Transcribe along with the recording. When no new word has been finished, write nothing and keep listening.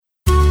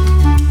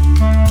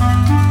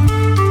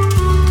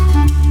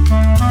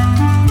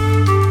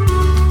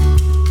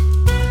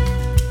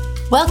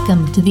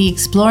Welcome to the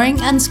Exploring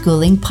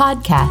Unschooling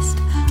podcast.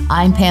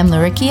 I'm Pam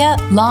Laricchia,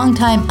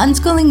 longtime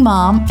unschooling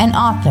mom and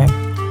author.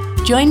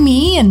 Join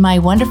me and my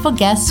wonderful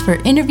guests for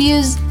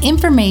interviews,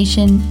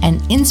 information, and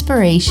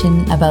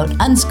inspiration about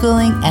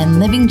unschooling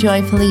and living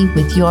joyfully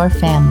with your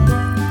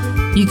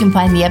family. You can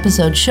find the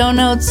episode show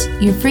notes,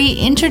 your free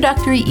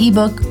introductory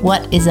ebook,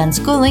 What is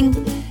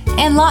Unschooling,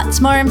 and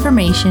lots more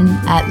information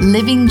at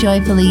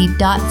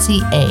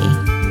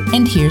livingjoyfully.ca.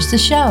 And here's the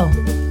show.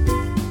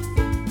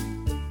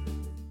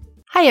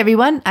 Hi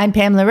everyone, I'm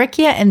Pam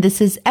Laricchia, and this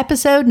is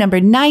episode number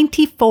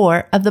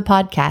 94 of the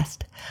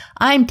podcast.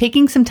 I'm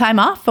taking some time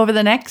off over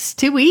the next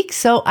 2 weeks,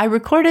 so I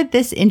recorded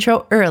this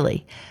intro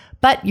early.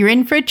 But you're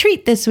in for a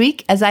treat this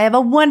week as I have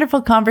a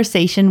wonderful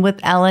conversation with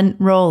Ellen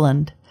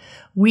Rowland.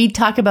 We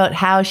talk about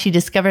how she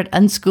discovered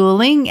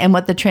unschooling and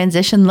what the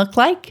transition looked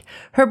like,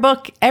 her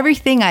book,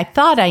 Everything I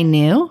Thought I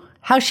Knew,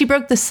 how she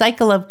broke the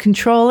cycle of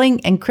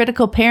controlling and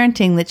critical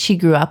parenting that she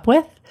grew up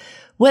with,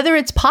 whether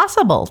it's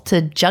possible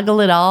to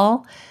juggle it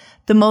all,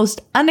 the most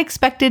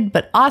unexpected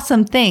but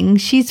awesome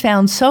things she's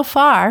found so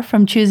far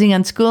from choosing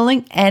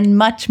unschooling, and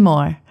much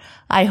more.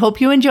 I hope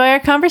you enjoy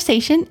our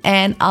conversation,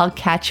 and I'll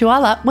catch you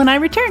all up when I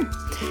return.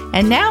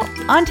 And now,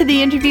 on to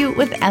the interview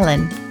with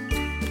Ellen.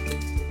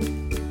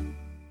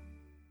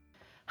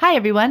 Hi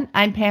everyone,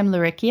 I'm Pam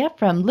Laricchia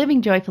from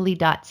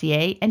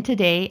livingjoyfully.ca, and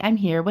today I'm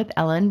here with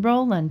Ellen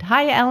Rowland.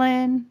 Hi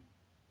Ellen.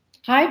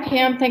 Hi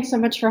Pam, thanks so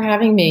much for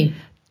having me.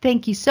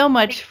 Thank you so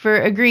much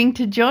for agreeing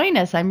to join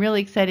us. I'm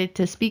really excited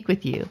to speak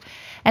with you.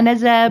 And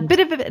as a bit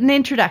of an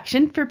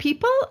introduction for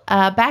people,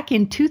 back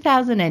in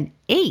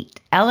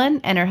 2008, Ellen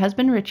and her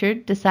husband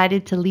Richard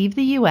decided to leave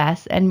the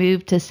U.S. and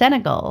move to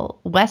Senegal,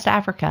 West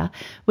Africa,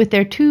 with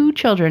their 2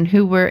 children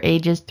who were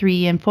ages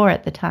 3 and 4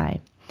 at the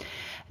time.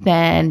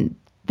 Then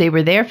they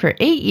were there for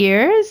 8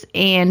 years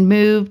and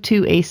moved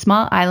to a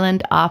small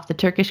island off the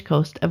Turkish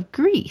coast of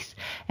Greece.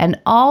 And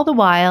all the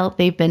while,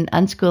 they've been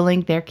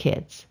unschooling their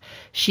kids.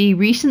 She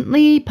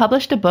recently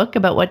published a book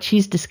about what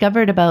she's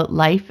discovered about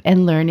life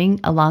and learning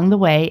along the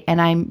way, and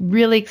I'm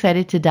really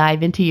excited to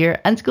dive into your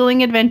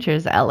unschooling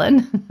adventures,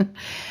 Ellen.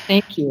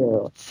 Thank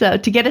you. So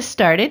to get us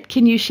started,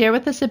 can you share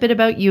with us a bit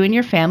about you and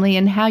your family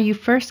and how you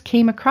first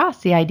came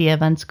across the idea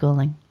of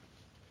unschooling?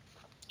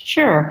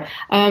 Sure.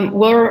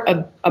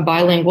 We're a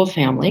bilingual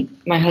family.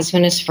 My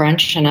husband is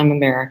French and I'm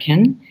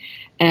American.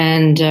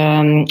 And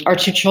our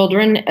 2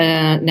 children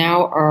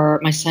now are,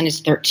 my son is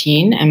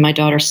 13 and my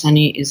daughter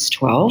Sunny is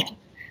 12.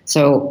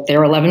 So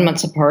they're 11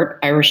 months apart,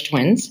 Irish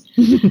twins,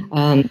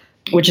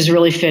 which is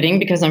really fitting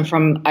because I'm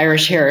from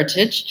Irish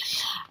heritage.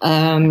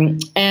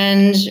 And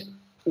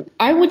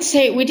I would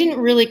say we didn't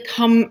really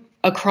come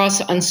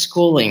across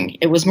unschooling.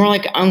 It was more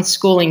like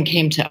unschooling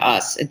came to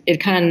us. It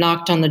kind of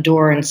knocked on the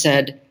door and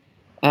said,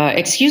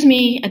 excuse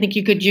me, I think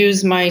you could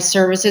use my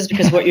services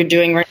because what you're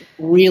doing right now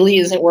really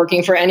isn't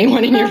working for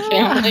anyone in your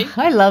family.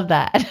 I love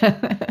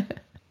that.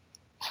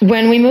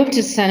 When we moved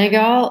to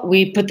Senegal,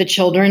 we put the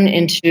children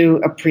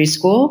into a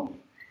preschool,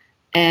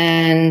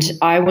 and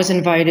I was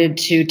invited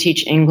to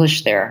teach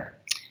English there.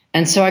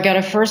 And so I got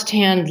a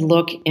firsthand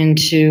look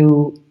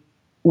into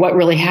what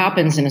really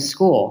happens in a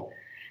school.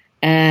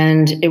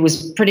 And it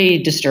was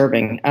pretty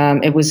disturbing.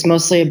 It was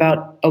mostly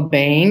about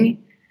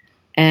obeying.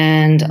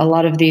 And a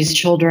lot of these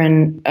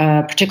children,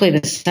 particularly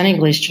the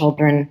Senegalese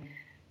children,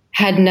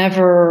 had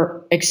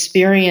never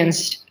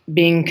experienced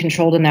being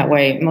controlled in that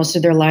way. Most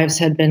of their lives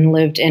had been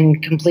lived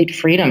in complete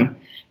freedom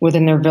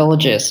within their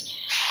villages.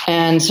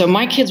 And so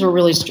my kids were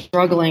really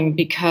struggling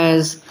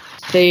because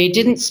they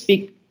didn't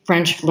speak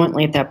French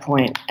fluently at that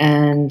point,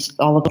 and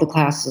all of the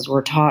classes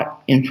were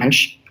taught in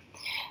French.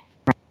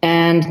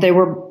 And they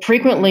were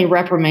frequently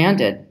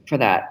reprimanded for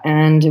that.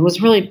 And it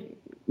was really,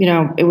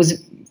 it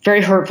was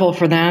very hurtful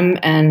for them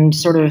and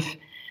sort of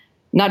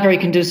not very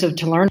conducive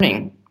to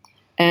learning.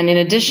 And in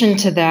addition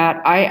to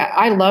that,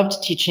 I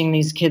loved teaching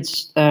these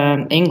kids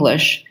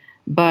English,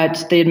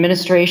 but the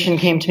administration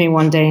came to me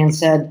one day and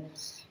said,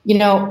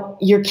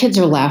 your kids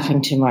are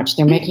laughing too much.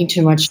 They're making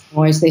too much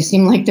noise. They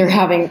seem like they're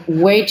having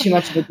way too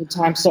much of a good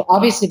time. So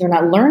obviously they're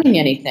not learning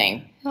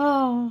anything.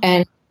 Oh.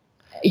 And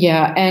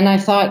I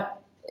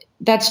thought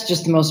that's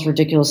just the most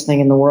ridiculous thing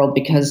in the world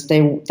because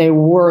they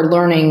were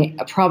learning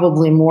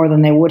probably more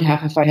than they would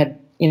have if I had,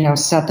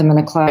 set them in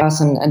a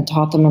class and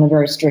taught them in a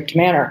very strict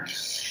manner.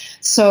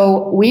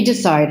 So we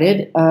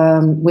decided,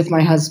 with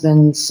my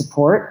husband's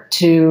support,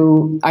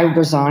 I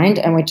resigned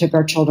and we took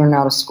our children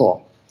out of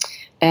school.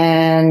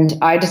 And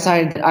I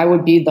decided that I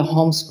would be the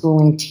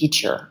homeschooling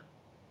teacher.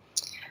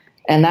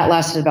 And that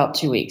lasted about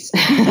 2 weeks.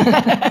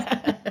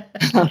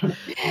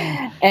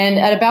 And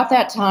at about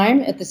that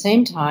time, at the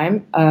same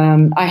time,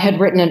 I had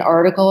written an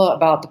article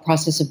about the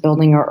process of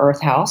building our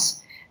Earth House.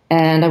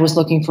 And I was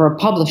looking for a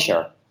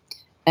publisher.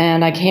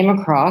 And I came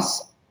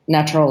across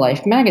Natural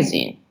Life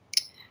magazine,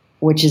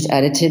 which is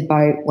edited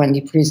by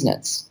Wendy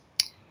Priesnitz.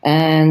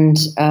 And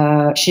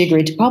she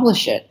agreed to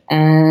publish it.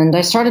 And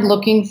I started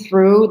looking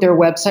through their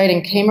website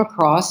and came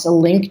across a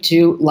link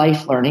to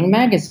Life Learning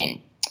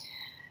magazine.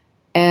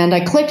 And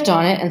I clicked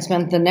on it and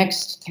spent the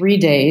next 3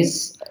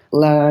 days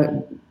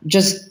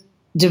just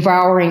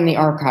devouring the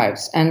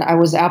archives. And I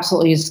was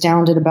absolutely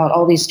astounded about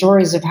all these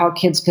stories of how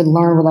kids could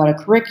learn without a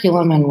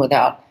curriculum and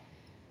without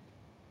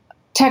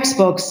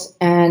textbooks.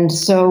 And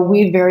so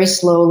we very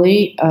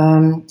slowly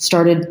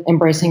started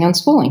embracing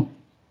unschooling.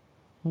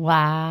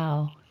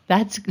 Wow.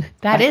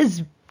 That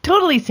is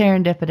totally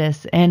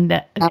serendipitous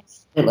and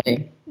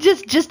absolutely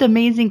just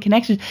amazing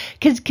connections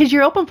because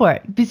you're open for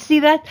it. But see,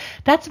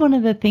 that's one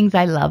of the things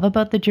I love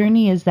about the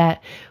journey is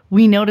that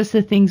we notice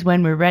the things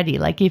when we're ready.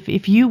 Like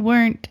if you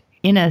weren't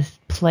in a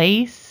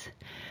place,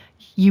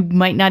 you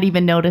might not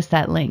even notice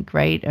that link,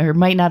 right? Or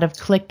might not have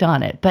clicked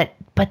on it. But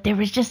there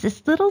was just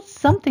this little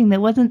something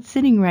that wasn't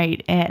sitting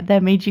right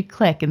that made you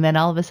click. And then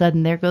all of a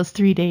sudden there goes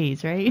 3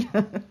 days, right?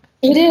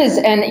 It is.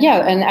 And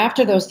and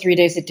after those 3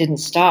 days, it didn't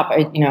stop.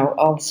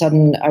 All of a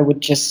sudden I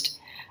would just,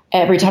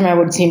 every time I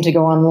would seem to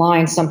go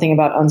online, something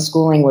about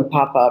unschooling would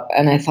pop up.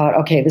 And I thought,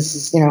 okay, this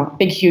is,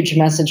 big, huge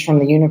message from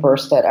the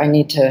universe that I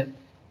need to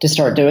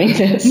start doing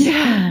this.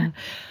 Yeah.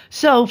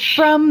 So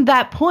from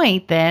that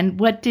point, then,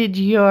 what did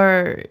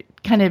your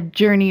kind of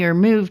journey or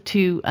move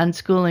to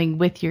unschooling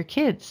with your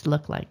kids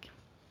look like?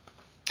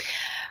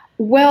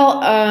 Well,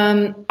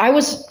 I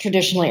was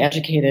traditionally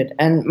educated,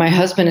 and my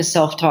husband is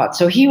self-taught,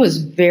 so he was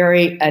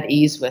very at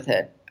ease with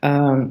it.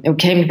 It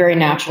came very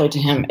naturally to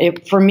him.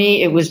 For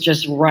me, it was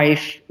just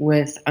rife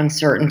with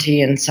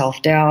uncertainty and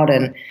self-doubt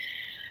and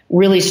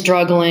really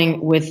struggling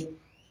with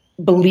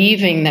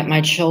believing that my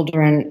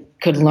children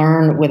could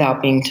learn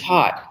without being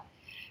taught.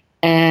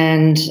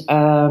 And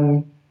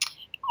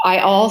I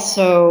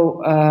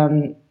also,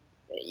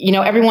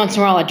 every once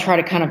in a while I try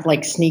to kind of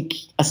like sneak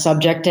a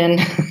subject in.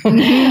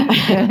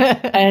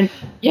 And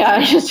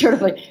I just sort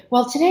of like,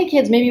 well, today,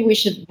 kids, maybe we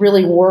should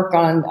really work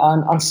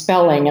on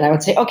spelling. And I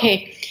would say,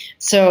 okay,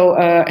 so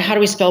how do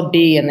we spell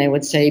bee? And they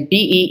would say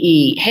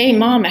B-E-E. Hey,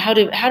 Mom, how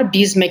do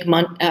bees make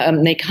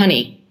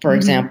honey, for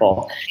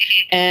example?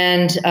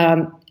 And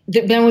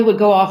then we would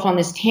go off on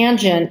this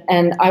tangent,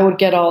 and I would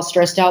get all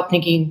stressed out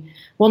thinking,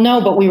 well,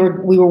 no, but we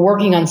were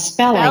working on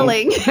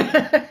spelling.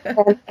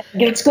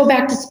 Let's go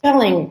back to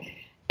spelling.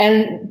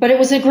 But it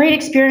was a great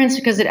experience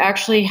because it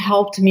actually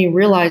helped me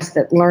realize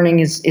that learning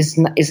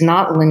is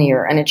not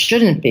linear, and it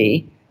shouldn't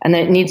be, and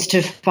that it needs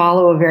to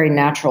follow a very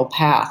natural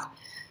path.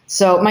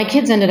 So my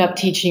kids ended up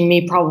teaching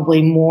me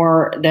probably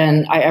more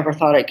than I ever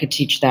thought I could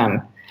teach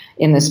them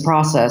in this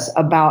process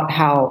about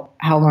how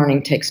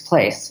learning takes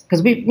place,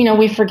 because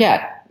we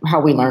forget how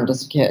we learned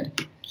as a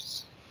kid.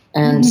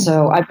 And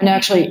so I've been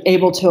actually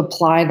able to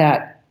apply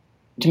that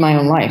to my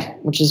own life,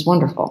 which is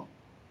wonderful.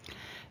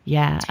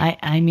 Yeah,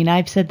 I mean,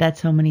 I've said that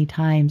so many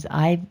times.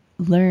 I've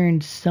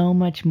learned so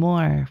much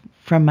more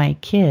from my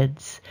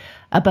kids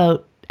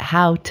about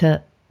how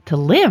to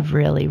live,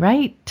 really,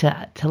 right?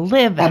 To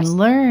live and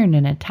learn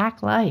and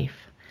attack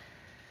life.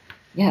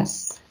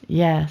 Yes.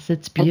 Yes,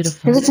 it's beautiful.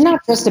 Because it's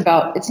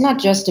not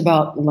just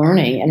about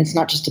learning, and it's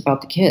not just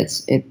about the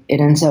kids. It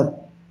ends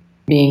up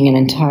being an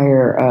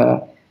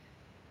entire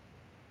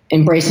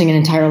embracing an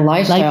entire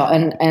lifestyle.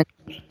 And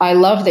I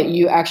love that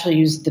you actually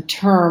use the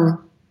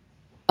term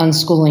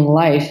unschooling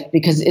life,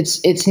 because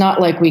it's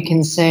not like we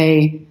can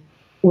say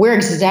we're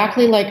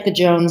exactly like the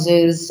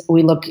Joneses.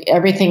 We look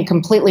everything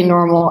completely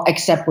normal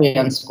except we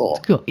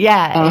unschool. Cool.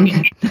 Yeah.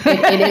 It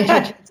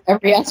infiltrates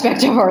every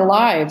aspect of our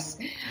lives,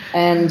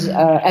 and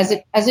as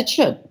it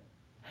should.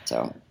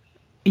 So.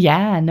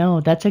 Yeah,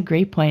 no, that's a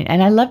great point.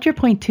 And I loved your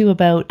point too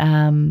about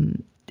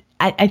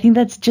I think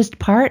that's just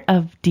part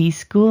of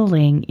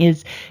deschooling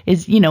is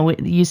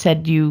you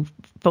said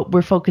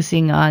we're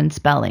focusing on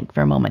spelling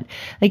for a moment.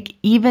 Like,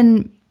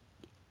 even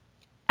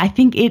I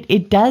think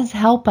it does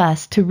help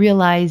us to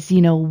realize,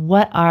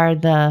 what are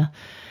the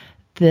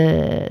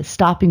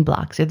stopping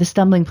blocks or the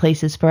stumbling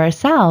places for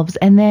ourselves,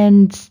 and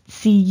then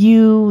see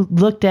you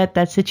looked at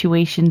that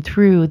situation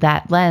through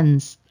that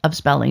lens of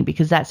spelling,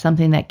 because that's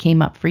something that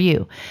came up for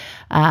you.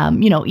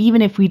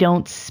 Even if we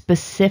don't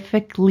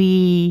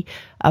specifically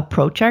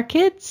approach our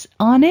kids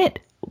on it,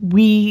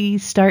 we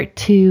start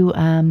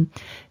to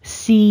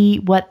see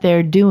what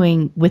they're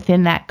doing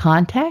within that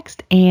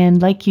context.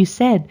 And like you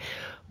said,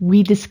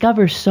 we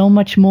discover so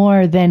much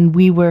more than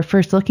we were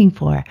first looking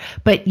for.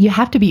 But you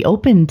have to be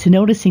open to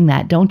noticing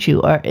that, don't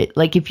you? Or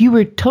like if you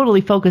were totally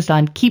focused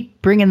on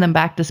keep bringing them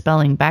back to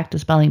spelling,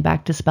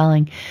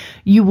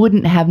 you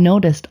wouldn't have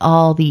noticed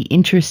all the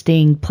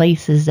interesting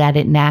places that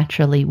it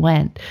naturally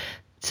went.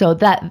 So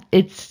that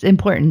it's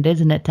important,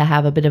 isn't it, to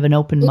have a bit of an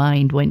open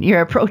mind when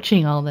you're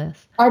approaching all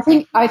this? I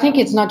think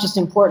it's not just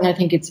important. I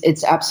think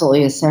it's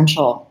absolutely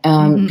essential,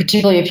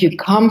 particularly if you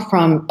come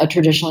from a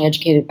traditionally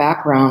educated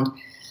background.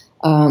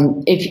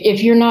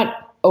 If you're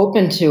not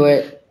open to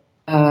it,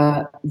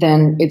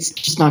 then it's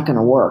just not going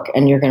to work,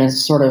 and you're going to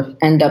sort of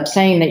end up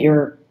saying that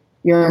you're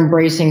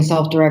embracing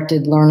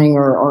self-directed learning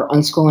or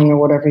unschooling or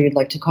whatever you'd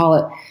like to call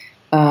it.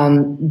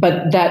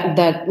 But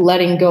that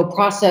letting go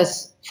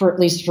process, for at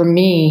least for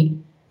me,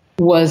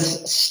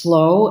 was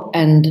slow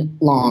and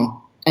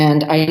long.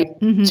 And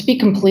to be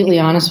completely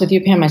honest with you,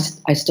 Pam,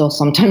 I still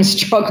sometimes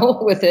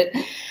struggle with it.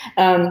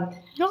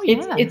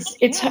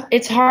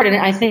 It's hard, and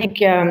I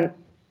think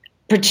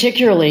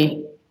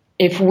particularly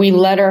if we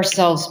let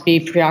ourselves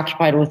be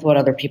preoccupied with what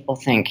other people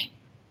think.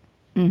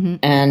 Mm-hmm.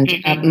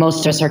 And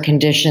most of us are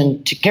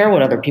conditioned to care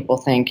what other people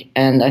think,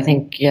 and I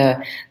think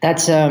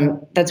that's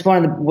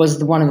one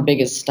of the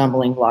biggest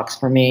stumbling blocks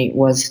for me,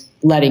 was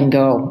letting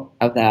go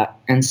of that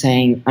and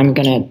saying,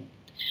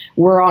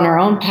 we're on our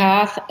own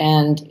path,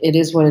 and it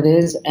is what it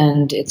is,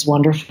 and it's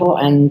wonderful,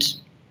 and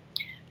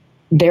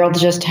they'll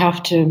just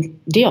have to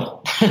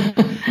deal.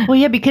 Well,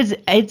 yeah, because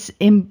it's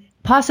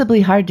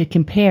impossibly hard to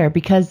compare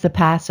because the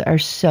paths are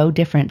so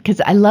different.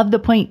 Because I love the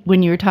point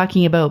when you were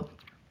talking about,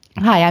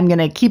 hi, I'm going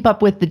to keep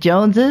up with the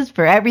Joneses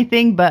for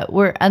everything, but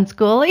we're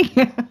unschooling.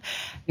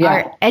 Yeah.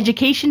 Our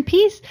education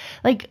piece.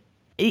 Like,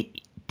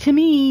 to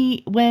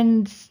me,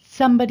 when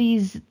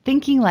somebody's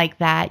thinking like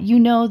that, you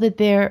know that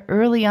they're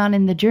early on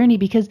in the journey,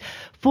 because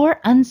for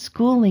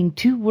unschooling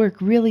to work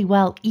really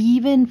well,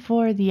 even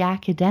for the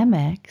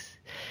academics,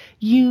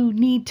 you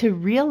need to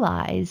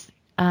realize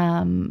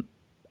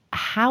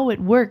how it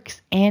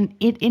works, and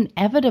it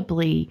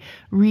inevitably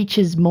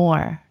reaches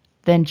more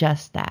than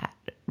just that.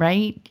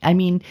 Right? I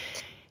mean,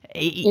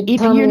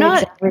 if you're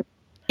not,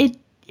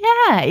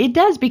 it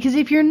does, because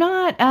if you're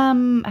not,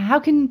 how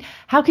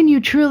can you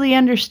truly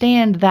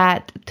understand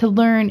that to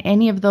learn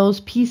any of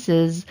those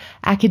pieces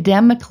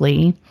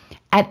academically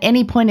at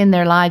any point in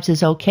their lives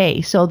is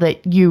okay, so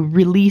that you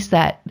release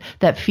that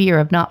fear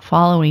of not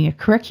following a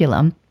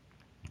curriculum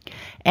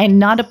and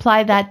not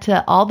apply that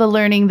to all the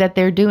learning that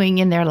they're doing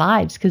in their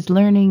lives, because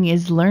learning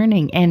is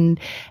learning, and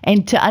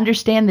to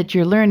understand that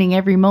you're learning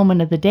every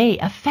moment of the day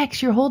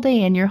affects your whole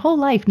day and your whole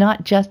life,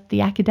 not just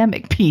the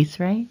academic piece,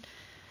 right?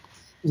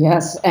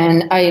 Yes,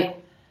 and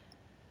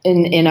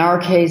in our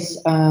case,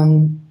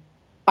 I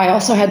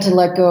also had to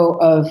let go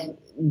of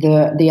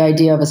the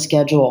idea of a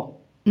schedule,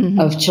 mm-hmm.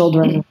 of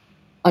children,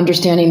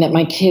 understanding that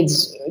my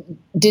kids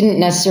didn't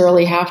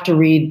necessarily have to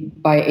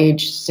read by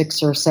age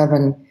 6 or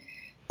 7.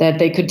 That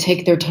they could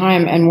take their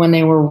time, and when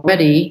they were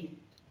ready,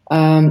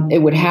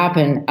 it would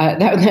happen.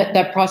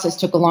 That process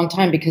took a long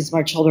time, because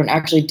my children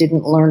actually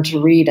didn't learn to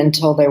read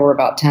until they were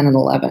about 10 and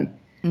 11.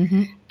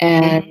 Mm-hmm.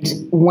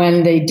 And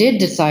when they did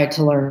decide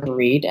to learn to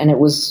read, and it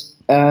was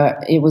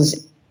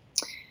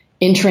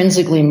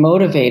intrinsically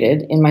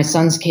motivated. In my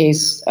son's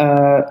case,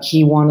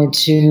 he wanted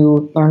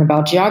to learn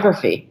about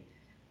geography,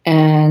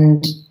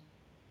 and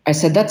I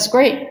said, "That's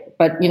great,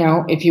 but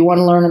if you want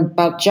to learn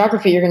about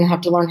geography, you're going to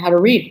have to learn how to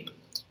read."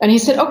 And he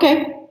said,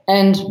 okay.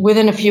 And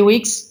within a few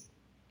weeks,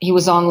 he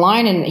was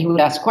online, and he would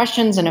ask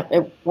questions, and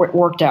it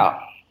worked out.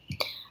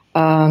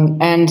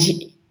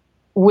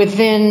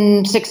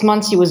 Within 6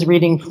 months, he was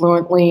reading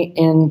fluently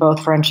in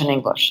both French and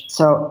English.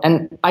 So,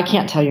 and I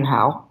can't tell you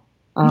how.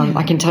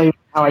 I can tell you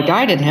how I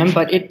guided him,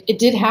 but it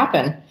did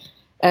happen.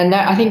 And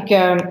I think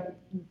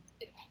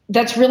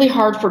that's really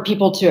hard for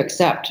people to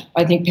accept.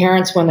 I think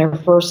parents, when they're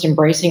first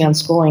embracing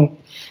unschooling,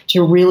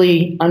 to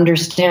really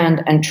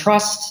understand and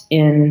trust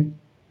in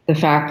the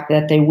fact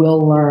that they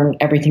will learn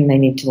everything they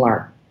need to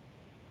learn.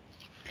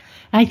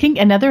 I think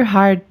another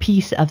hard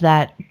piece of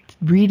that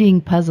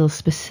reading puzzle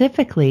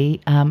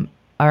specifically,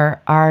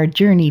 our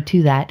journey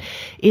to that,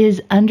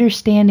 is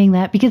understanding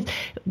that, because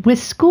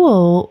with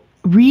school,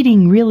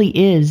 reading really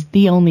is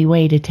the only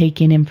way to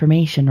take in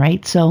information,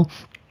 right? So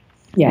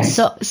yes.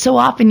 So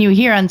often you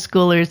hear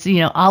unschoolers,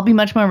 I'll be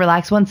much more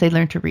relaxed once they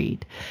learn to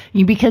read,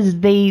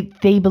 because they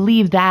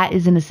believe that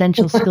is an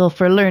essential skill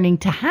for learning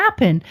to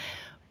happen.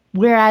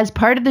 Whereas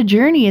part of the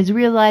journey is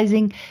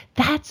realizing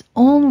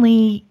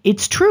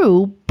it's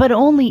true, but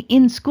only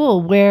in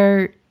school,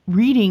 where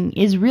reading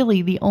is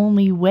really the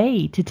only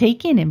way to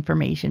take in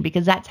information,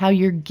 because that's how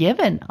you're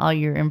given all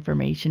your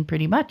information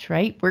pretty much,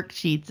 right?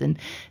 Worksheets and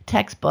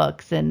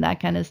textbooks and that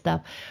kind of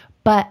stuff.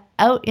 But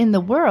out in the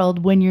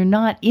world, when you're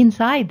not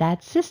inside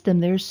that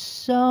system, there's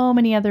so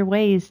many other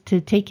ways to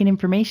take in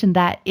information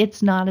that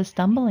it's not a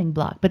stumbling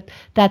block. But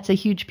that's a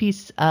huge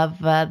piece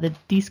of the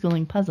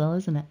deschooling puzzle,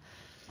 isn't it?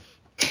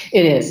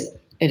 It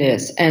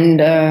is. And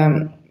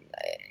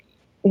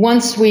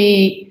once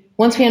I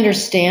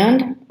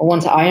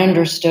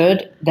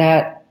understood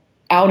that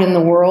out in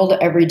the world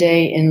every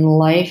day in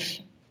life,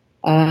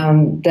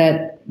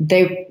 that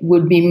they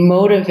would be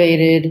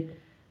motivated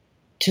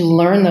to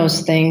learn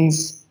those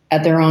things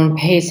at their own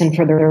pace and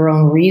for their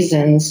own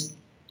reasons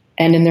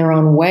and in their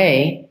own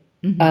way,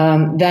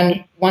 mm-hmm.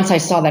 Then once I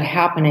saw that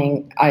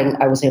happening,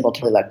 I was able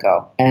to let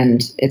go.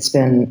 And it's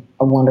been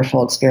a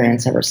wonderful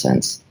experience ever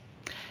since.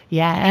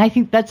 Yeah, and I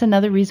think that's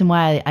another reason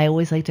why I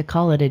always like to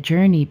call it a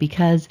journey,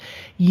 because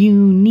you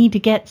need to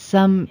get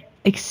some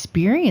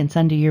experience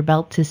under your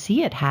belt to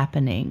see it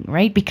happening,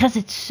 right? Because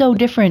it's so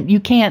different. You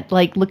can't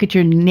look at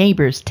your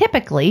neighbors.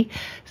 Typically,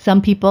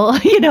 some people,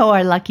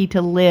 are lucky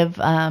to live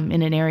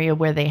in an area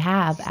where they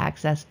have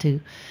access to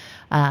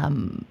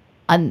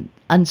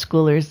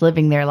unschoolers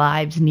living their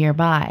lives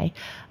nearby.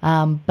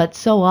 But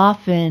so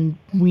often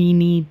we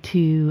need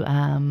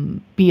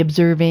to be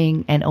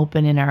observing and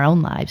open in our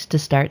own lives to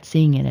start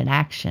seeing it in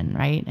action,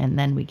 right? And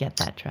then we get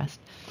that trust.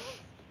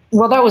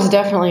 Well, that was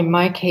definitely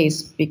my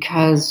case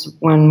because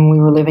when we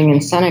were living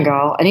in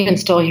Senegal, and even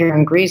still here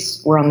in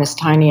Greece, we're on this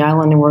tiny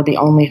island and we're the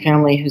only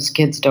family whose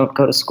kids don't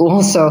go to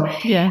school. So,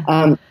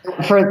 Yeah.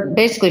 for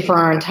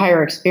our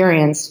entire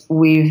experience,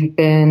 we've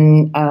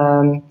been,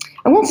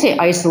 I won't say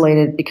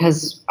isolated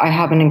because I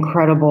have an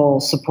incredible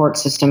support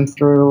system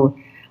through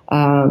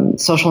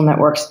social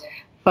networks,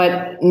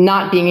 but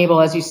not being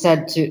able, as you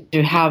said,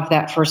 to have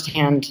that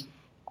firsthand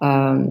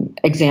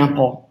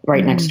example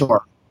right next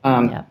door.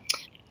 Yeah.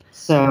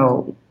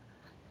 So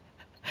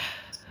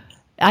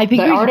I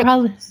think we should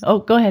probably. Oh,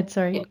 go ahead.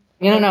 Sorry.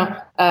 No.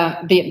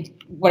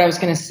 What I was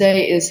going to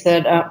say is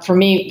that for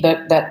me,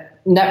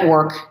 that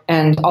network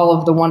and all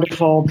of the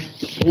wonderful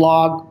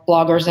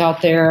bloggers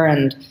out there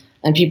and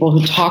people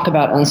who talk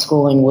about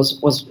unschooling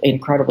was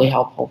incredibly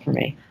helpful for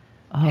me.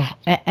 Oh,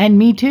 and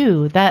me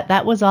too.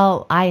 That was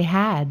all I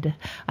had.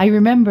 I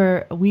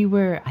remember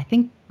I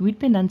think we'd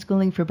been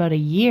unschooling for about a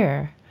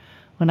year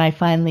when I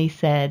finally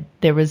said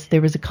there was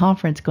a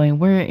conference going.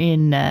 We're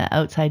in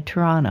outside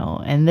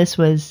Toronto, and this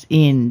was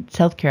in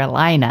South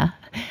Carolina.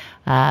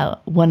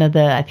 One of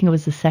I think it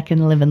was the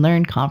second Live and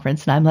Learn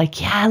conference, and I'm like,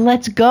 yeah,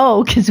 let's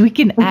go because we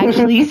can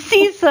actually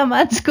see some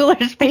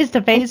unschoolers face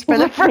to face for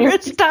the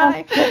first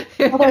time.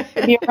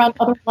 Be around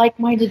other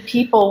like-minded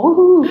people.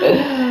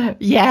 Woohoo!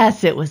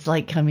 Yes, it was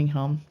like coming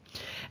home.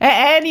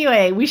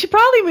 Anyway, we should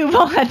probably move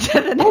on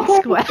to the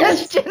next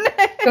question.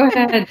 Go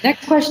ahead.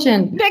 Next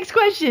question. Next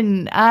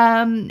question.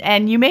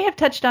 And you may have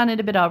touched on it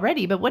a bit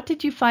already, but what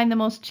did you find the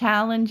most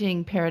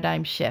challenging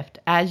paradigm shift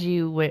as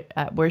you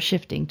were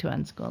shifting to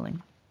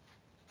unschooling?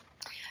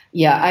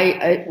 Yeah,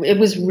 it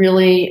was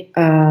really,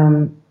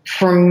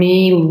 for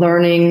me,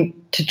 learning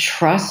to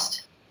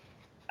trust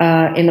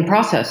in the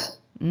process.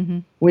 Mm-hmm.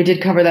 We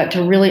did cover that,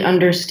 to really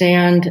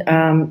understand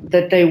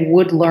that they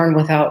would learn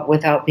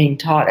without being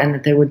taught, and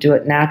that they would do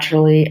it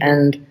naturally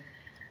and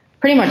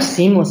pretty much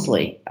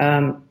seamlessly,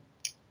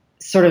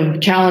 sort of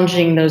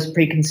challenging those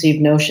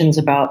preconceived notions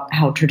about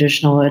how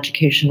traditional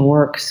education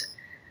works,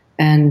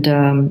 and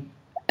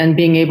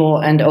being able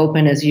and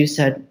open, as you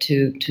said,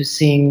 to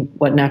seeing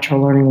what natural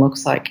learning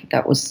looks like.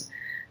 That was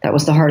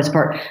the hardest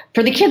part.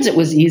 For the kids, it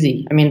was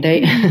easy. I mean,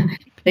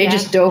 they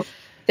just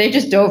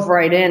dove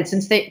right in,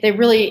 since they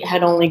really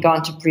had only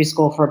gone to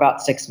preschool for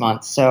about 6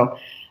 months. So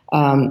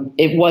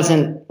it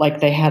wasn't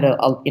like they had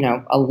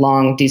a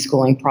long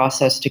deschooling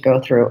process to go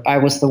through. I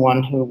was the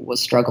one who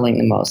was struggling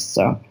the most.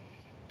 So.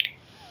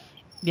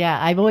 Yeah,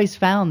 I've always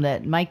found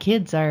that my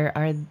kids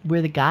were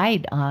the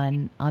guide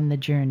on the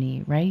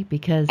journey, right?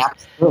 Because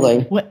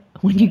absolutely,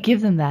 when you give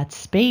them that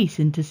space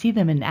and to see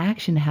them in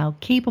action, how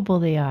capable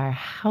they are,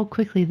 how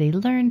quickly they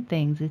learn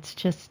things, it's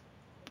just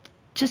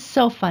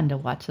so fun to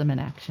watch them in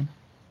action.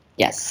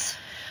 Yes.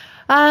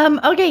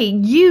 Okay,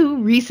 you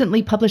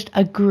recently published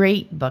a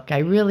great book. I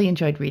really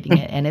enjoyed reading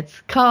it, and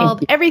it's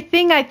called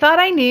Everything I Thought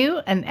I Knew,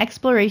 An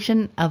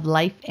Exploration of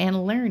Life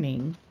and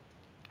Learning.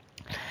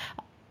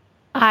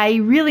 I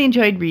really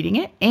enjoyed reading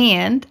it,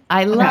 and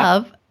I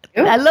love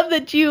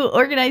that you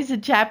organized the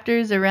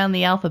chapters around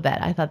the alphabet.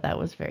 I thought that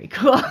was very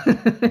cool.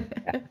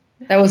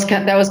 That was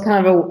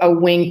kind of a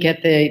wink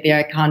at the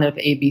icon of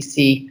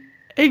ABC.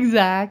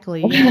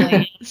 Exactly.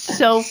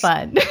 So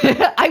fun.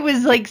 I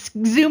was like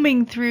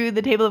zooming through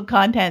the table of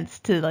contents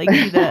to like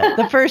see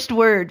the first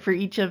word for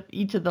each of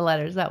the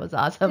letters. That was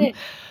awesome.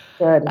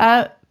 Good.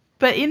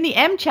 But in the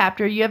M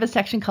chapter, you have a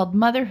section called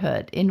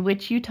Motherhood, in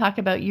which you talk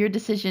about your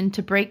decision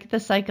to break the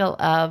cycle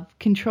of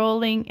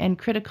controlling and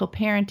critical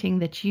parenting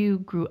that you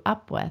grew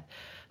up with.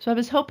 So I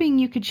was hoping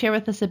you could share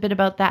with us a bit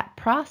about that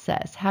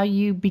process, how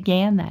you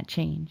began that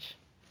change.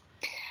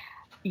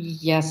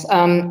 Yes.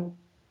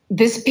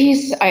 This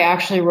piece I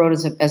actually wrote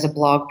as a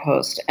blog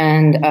post,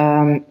 and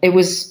it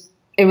was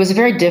a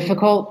very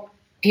difficult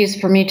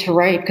piece for me to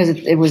write because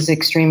it was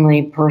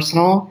extremely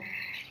personal.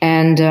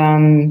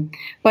 And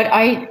but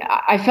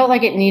I felt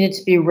like it needed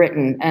to be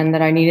written and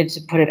that I needed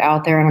to put it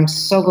out there. And I'm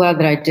so glad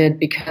that I did,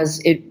 because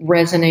it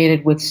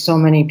resonated with so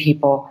many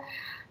people.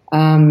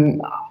 I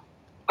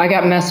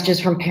got messages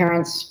from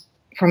parents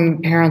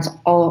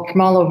all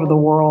over the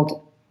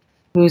world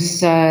who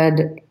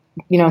said,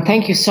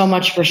 thank you so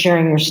much for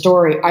sharing your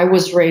story. I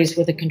was raised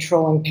with a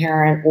controlling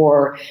parent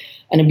or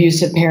an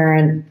abusive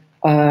parent,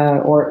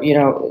 or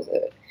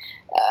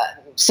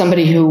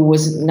somebody who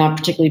was not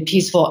particularly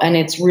peaceful, and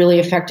it's really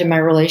affected my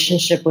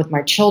relationship with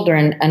my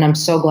children, and I'm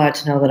so glad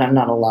to know that I'm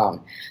not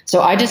alone.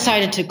 So I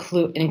decided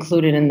to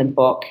include it in the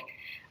book,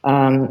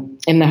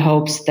 in the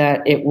hopes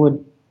that it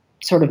would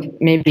sort of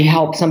maybe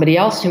help somebody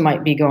else who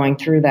might be going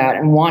through that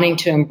and wanting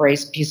to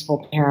embrace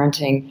peaceful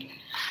parenting,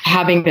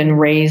 having been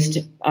raised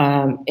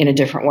in a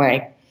different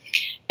way.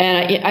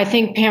 And I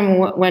think, Pam,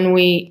 when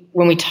we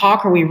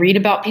talk or we read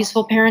about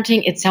peaceful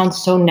parenting, it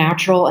sounds so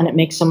natural and it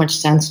makes so much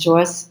sense to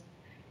us.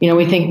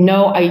 We think,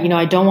 no,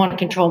 I don't want to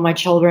control my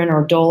children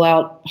or dole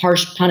out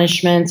harsh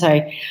punishments.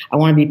 I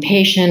want to be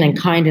patient and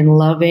kind and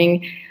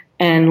loving.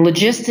 And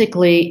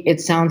logistically,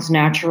 it sounds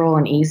natural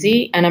and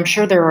easy. And I'm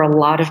sure there are a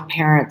lot of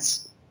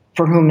parents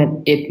for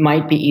whom it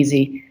might be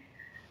easy.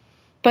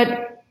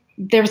 But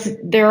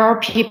there are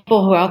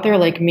people who out there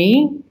like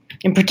me,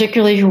 and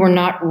particularly who were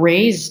not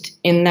raised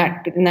in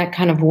that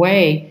kind of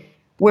way,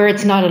 where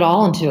it's not at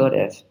all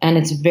intuitive and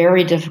it's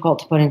very difficult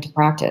to put into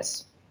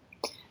practice.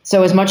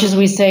 So as much as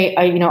we say,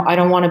 I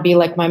don't want to be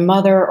like my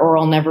mother, or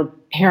I'll never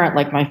parent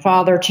like my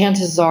father,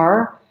 chances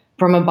are,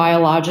 from a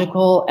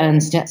biological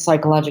and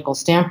psychological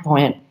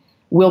standpoint,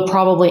 we'll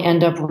probably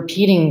end up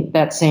repeating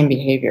that same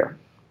behavior.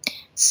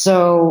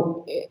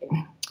 So,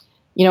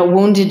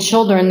 wounded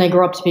children, they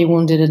grow up to be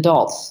wounded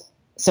adults.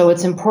 So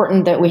it's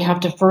important that we have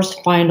to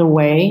first find a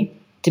way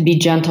to be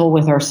gentle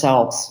with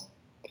ourselves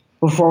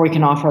before we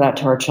can offer that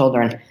to our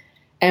children.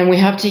 And we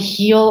have to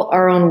heal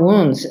our own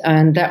wounds.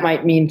 And that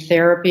might mean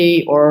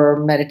therapy or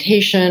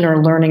meditation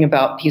or learning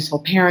about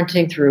peaceful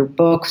parenting through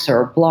books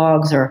or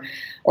blogs or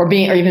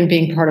even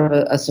being part of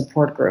a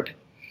support group.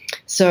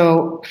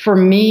 So for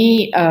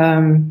me,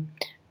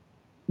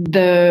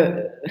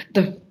 the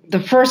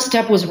first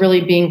step was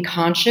really being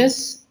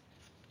conscious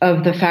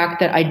of the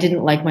fact that I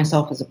didn't like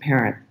myself as a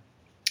parent.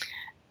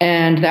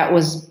 And that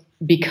was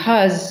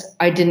because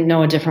I didn't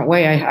know a different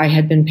way. I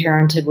had been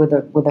parented with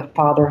a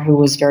father who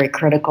was very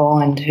critical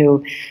and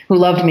who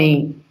loved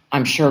me,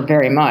 I'm sure,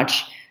 very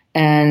much.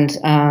 And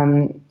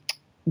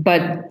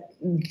but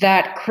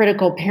that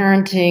critical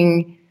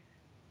parenting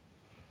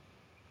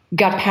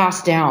got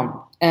passed down,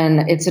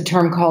 and it's a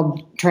term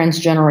called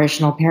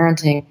transgenerational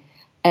parenting,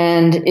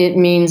 and it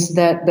means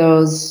that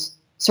those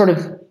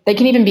they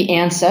can even be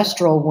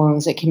ancestral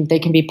wounds. They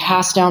can be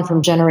passed down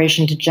from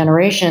generation to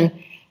generation,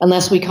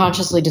 unless we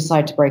consciously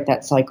decide to break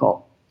that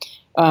cycle,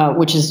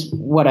 which is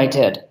what I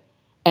did.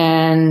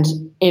 And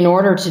in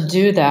order to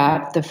do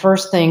that, the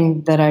first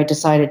thing that I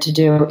decided to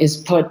do is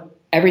put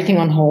everything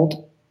on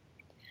hold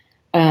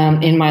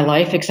in my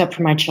life except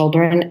for my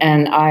children,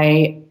 and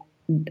I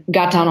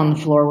got down on the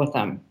floor with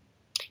them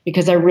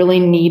because I really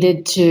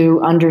needed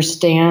to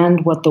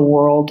understand what the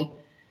world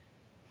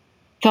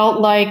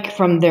felt like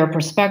from their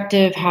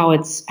perspective, how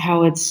it's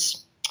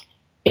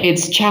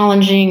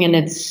challenging and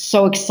it's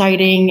so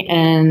exciting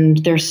and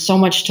there's so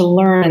much to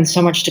learn and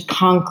so much to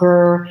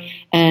conquer.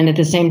 And at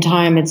the same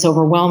time, it's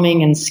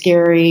overwhelming and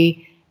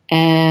scary.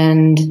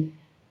 And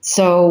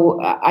so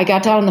I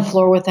got down on the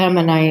floor with them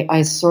and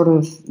I sort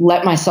of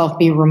let myself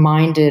be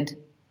reminded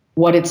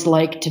what it's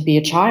like to be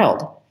a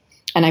child.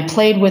 And I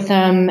played with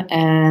them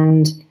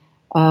and,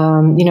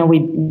 we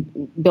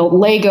built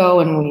Lego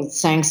and we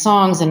sang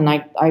songs, and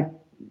I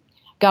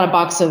got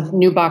a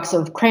new box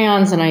of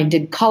crayons, and I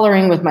did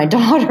coloring with my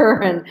daughter,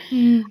 and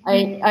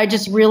I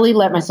just really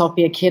let myself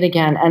be a kid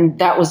again. And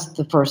that was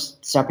the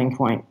first stepping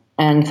point.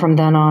 And from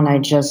then on, I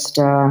just,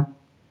 I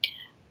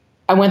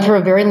went through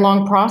a very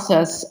long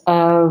process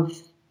of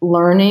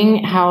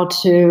learning how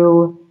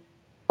to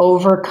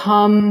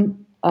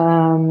overcome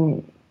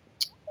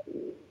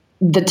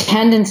the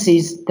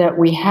tendencies that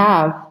we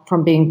have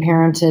from being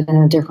parented in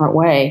a different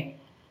way,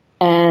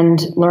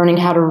 and learning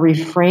how to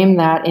reframe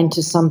that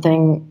into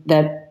something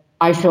that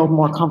I feel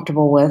more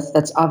comfortable with.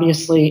 That's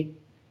obviously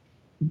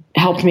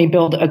helped me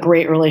build a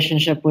great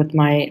relationship with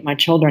my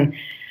children.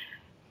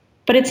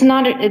 But there's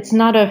no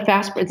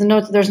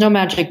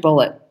magic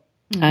bullet.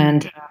 Mm-hmm.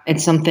 And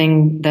it's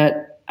something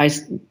that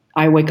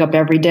I wake up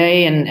every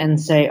day and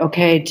say,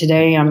 okay,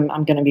 today I'm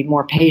going to be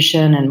more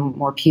patient and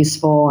more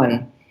peaceful.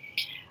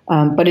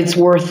 But it's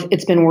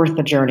been worth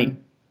the journey.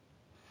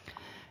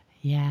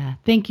 Yeah.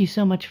 Thank you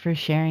so much for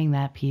sharing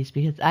that piece,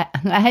 because I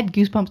had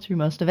goosebumps through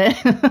most of it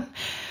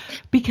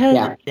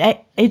because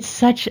it's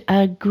such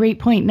a great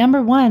point.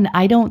 Number one,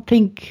 I don't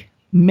think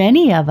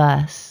many of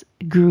us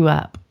grew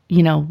up,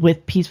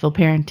 with peaceful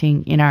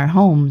parenting in our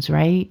homes,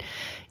 right?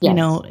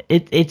 Yes.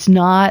 It's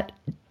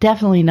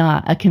definitely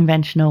not a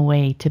conventional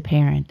way to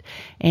parent.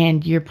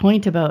 And your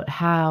point about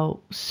how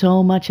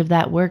so much of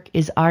that work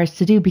is ours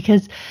to do,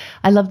 because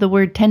I love the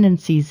word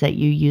tendencies that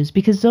you use,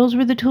 because those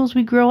were the tools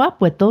we grew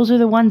up with. Those are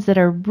the ones that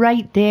are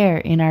right there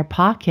in our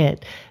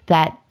pocket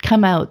that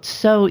come out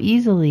so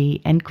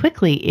easily and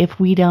quickly if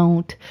we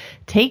don't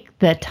take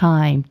the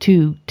time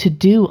to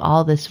do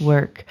all this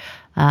work,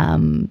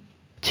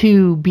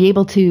 to be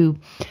able to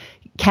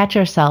catch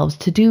ourselves,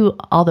 to do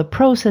all the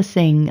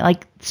processing,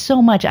 like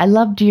so much. I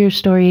loved your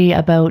story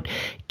about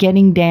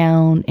getting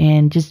down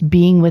and just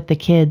being with the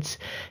kids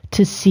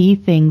to see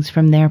things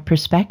from their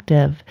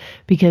perspective,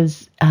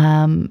 because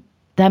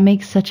that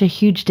makes such a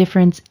huge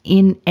difference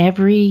in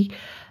every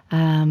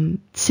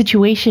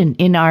situation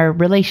in our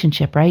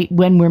relationship, right?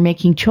 When we're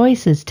making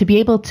choices, to be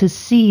able to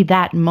see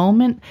that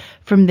moment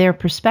from their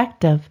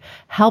perspective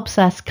helps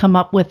us come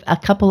up with a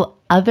couple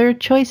other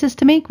choices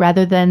to make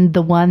rather than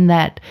the one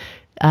that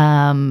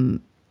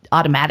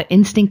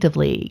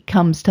instinctively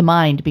comes to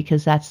mind,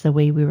 because that's the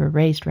way we were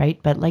raised, right?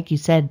 But like you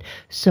said,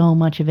 so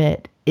much of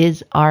it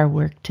is our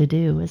work to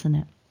do, isn't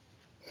it?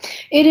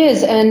 It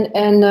is,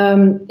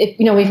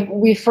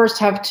 we first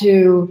have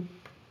to.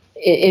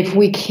 If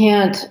we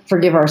can't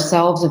forgive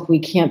ourselves, if we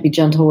can't be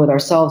gentle with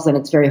ourselves, then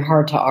it's very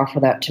hard to offer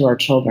that to our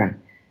children.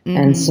 Mm-hmm.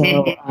 And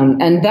so,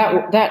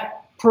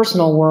 that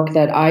personal work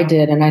that I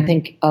did, and I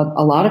think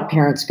a lot of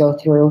parents go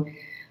through,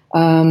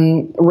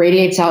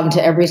 radiates out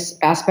into every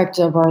aspect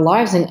of our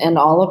lives and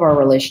all of our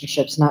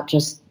relationships, not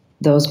just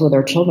those with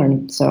our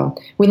children. So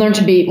we learn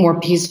to be more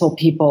peaceful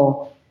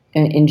people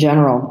in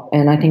general.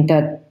 And I think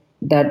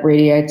that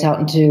radiates out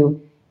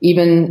into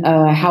even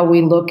how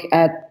we look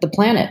at the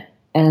planet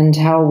and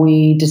how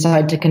we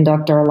decide to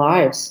conduct our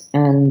lives.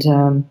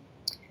 And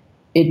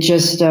it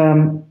just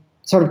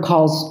sort of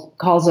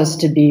calls us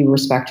to be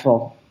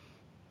respectful.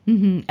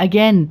 Mm-hmm.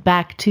 Again,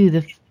 back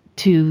to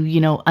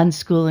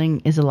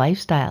unschooling is a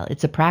lifestyle.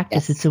 It's a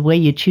practice. Yes. It's a way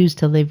you choose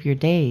to live your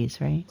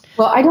days, right?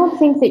 Well, I don't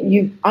think that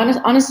you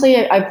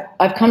honestly,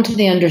 I've come to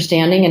the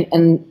understanding,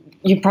 and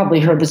you've probably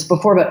heard this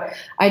before, but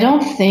I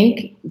don't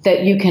think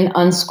that you can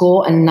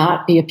unschool and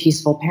not be a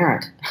peaceful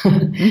parent.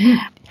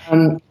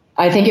 Mm-hmm.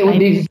 I think it would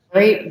be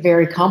very,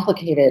 very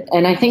complicated.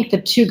 And I think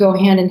the two go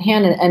hand in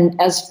hand. And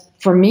as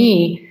for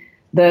me,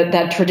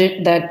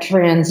 that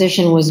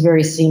transition was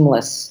very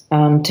seamless,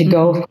 to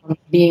go from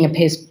being a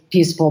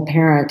peaceful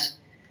parent,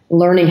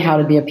 learning how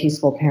to be a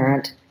peaceful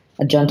parent,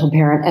 a gentle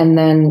parent, and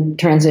then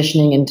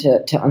transitioning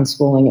into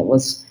unschooling. It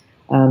was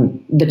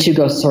the two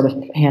go sort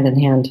of hand in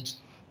hand.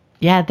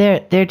 Yeah,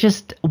 they're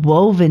just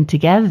woven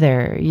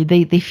together.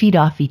 They feed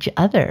off each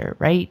other,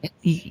 right?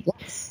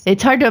 Yes.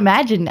 It's hard to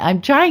imagine.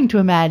 I'm trying to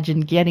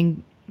imagine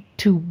getting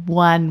to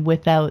one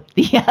without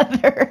the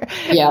other.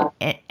 Yeah.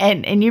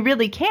 And you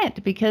really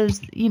can't, because,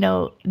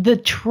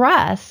 the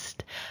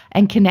trust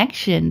and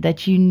connection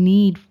that you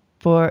need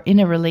in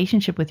a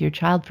relationship with your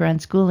child for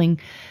unschooling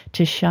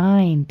to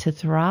shine, to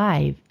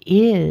thrive,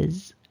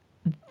 is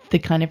the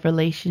kind of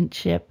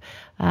relationship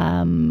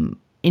in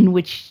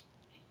which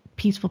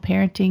peaceful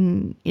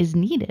parenting is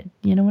needed.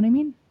 You know what I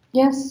mean?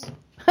 Yes.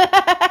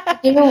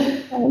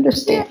 I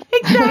understand.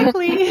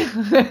 Exactly.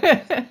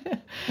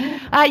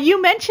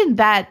 You mentioned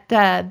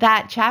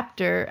that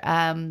chapter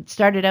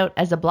started out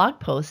as a blog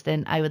post,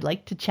 and I would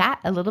like to chat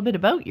a little bit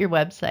about your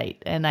website.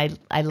 And I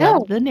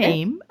love the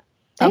name,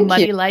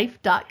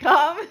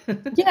 amuddylife.com.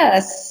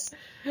 Yes.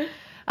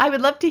 I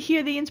would love to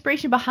hear the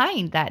inspiration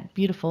behind that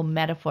beautiful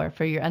metaphor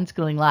for your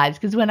unschooling lives,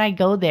 because when I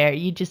go there,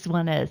 you just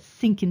want to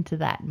sink into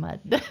that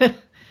mud.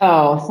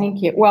 Oh,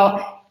 thank you.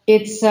 Well,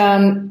 it's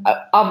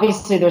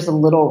obviously there's a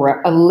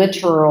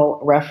literal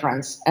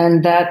reference,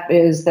 and that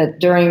is that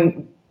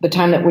during the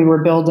time that we were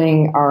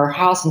building our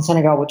house in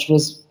Senegal, which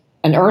was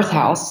an earth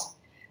house,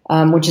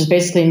 which is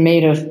basically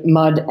made of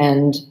mud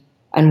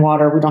and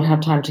water. We don't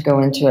have time to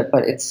go into it,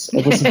 but it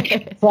was an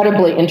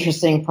incredibly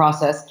interesting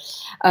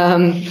process.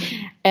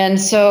 And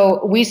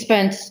so we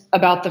spent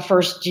about the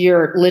first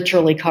year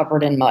literally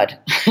covered in mud.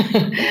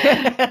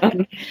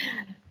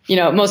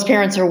 Most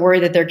parents are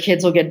worried that their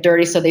kids will get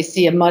dirty, so they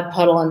see a mud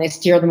puddle and they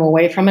steer them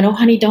away from it. Oh,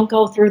 honey, don't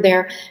go through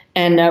there.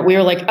 And we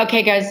were like,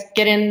 okay, guys,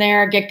 get in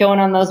there, get going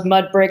on those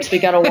mud bricks. We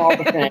got a wall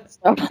to finish.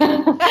 So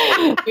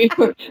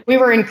we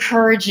were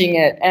encouraging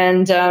it,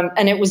 and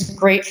it was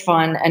great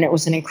fun, and it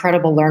was an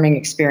incredible learning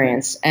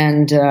experience.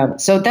 And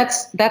so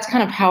that's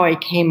kind of how I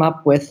came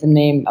up with the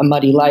name A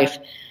Muddy Life.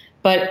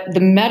 But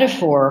the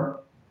metaphor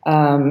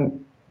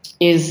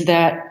is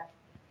that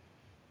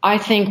I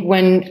think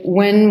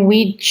when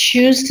we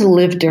choose to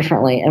live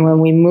differently, and when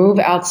we move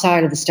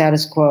outside of the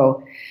status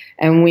quo,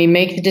 and we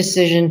make the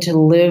decision to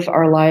live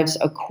our lives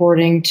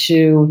according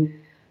to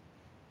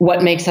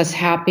what makes us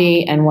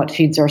happy and what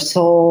feeds our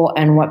soul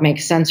and what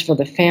makes sense for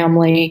the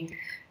family,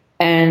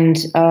 and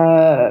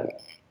then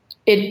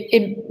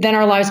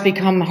our lives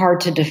become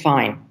hard to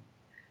define.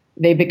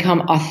 They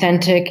become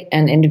authentic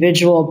and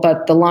individual,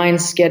 but the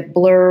lines get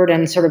blurred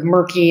and sort of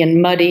murky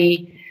and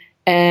muddy.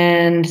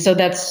 And so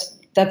that's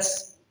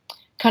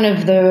kind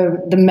of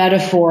the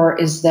metaphor,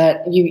 is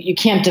that you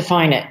can't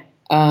define it.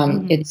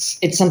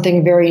 It's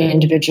something very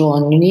individual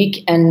and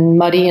unique and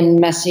muddy and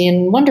messy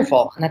and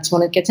wonderful. And that's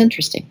when it gets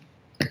interesting.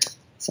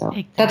 So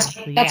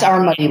exactly, that's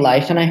our muddy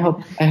life. And I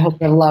hope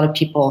that a lot of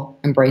people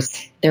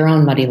embrace their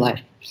own muddy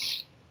life.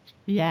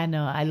 Yeah,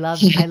 no, I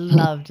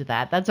loved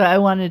that. That's why I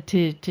wanted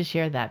to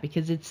share that,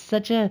 because it's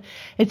such a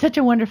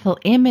wonderful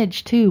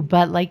image too.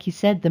 But like you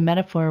said, the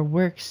metaphor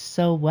works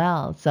so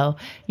well. So,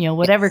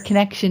 whatever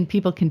connection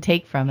people can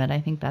take from it, I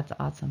think that's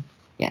awesome.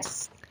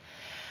 Yes.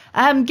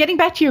 Getting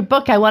back to your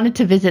book, I wanted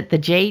to visit the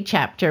J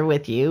chapter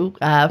with you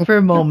for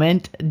a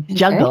moment.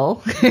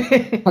 Juggle.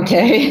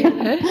 Okay.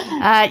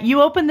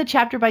 You open the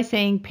chapter by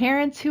saying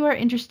parents who are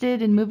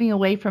interested in moving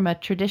away from a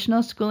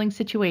traditional schooling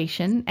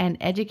situation and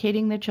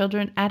educating their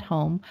children at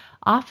home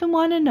often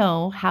want to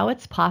know how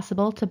it's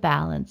possible to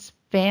balance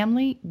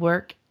family,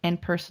 work,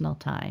 and personal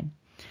time.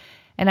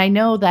 And I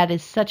know that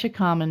is such a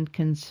common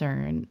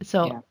concern.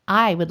 So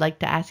I would like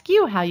to ask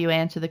you how you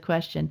answer the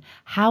question,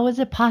 how is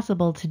it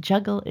possible to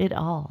juggle it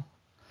all?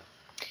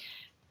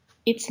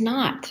 It's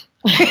not.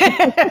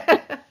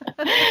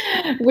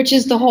 Which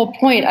is the whole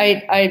point.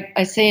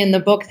 I say in the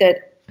book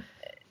that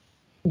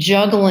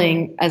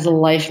juggling as a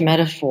life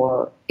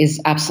metaphor is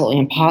absolutely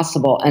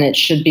impossible, and it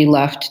should be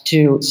left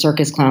to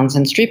circus clowns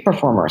and street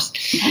performers.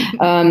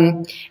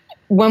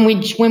 When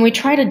we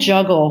try to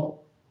juggle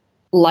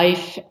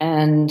life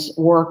and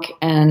work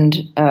and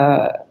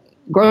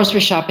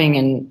grocery shopping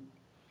and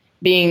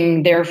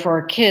being there for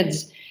our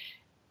kids,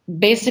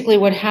 basically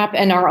what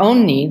happens, and our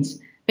own needs,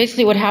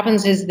 basically what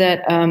happens is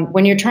that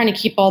when you're trying to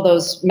keep all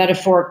those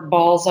metaphoric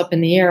balls up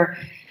in the air,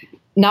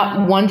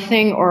 not one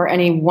thing or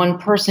any one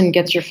person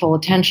gets your full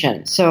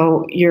attention.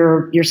 So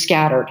you're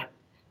scattered.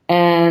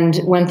 And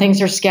when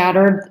things are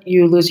scattered,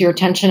 you lose your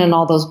attention and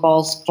all those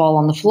balls fall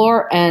on the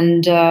floor,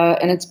 and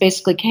it's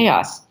basically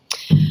chaos.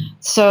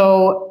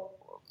 So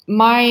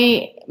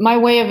my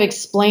way of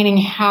explaining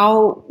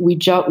how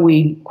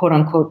we quote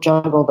unquote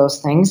juggle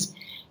those things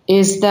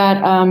is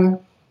that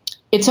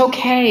it's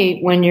okay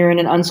when you're in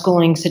an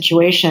unschooling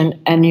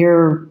situation and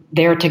you're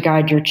there to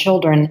guide your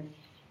children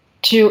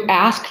to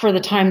ask for the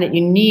time that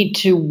you need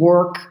to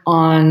work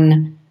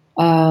on,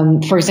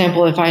 for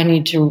example, if I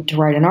need to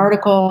write an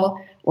article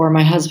or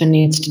my husband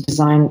needs to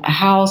design a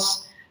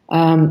house,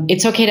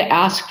 it's okay to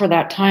ask for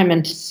that time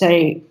and to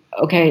say,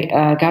 okay,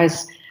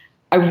 guys,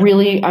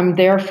 I'm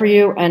there for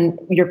you, and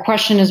your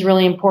question is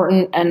really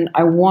important, and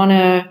I want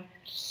to,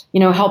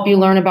 help you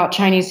learn about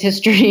Chinese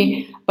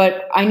history,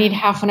 but I need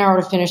half an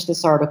hour to finish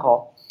this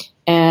article.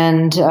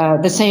 And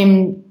the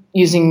same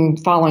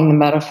following the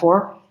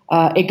metaphor.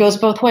 It goes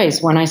both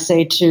ways. When I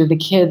say to the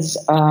kids,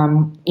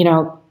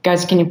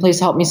 guys, can you please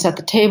help me set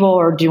the table,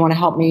 or do you want to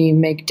help me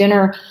make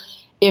dinner?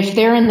 If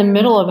they're in the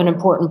middle of an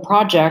important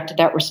project,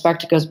 that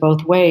respect goes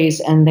both ways,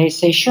 and they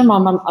say, sure,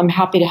 Mom, I'm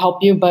happy to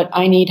help you, but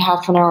I need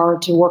half an hour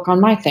to work on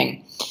my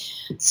thing.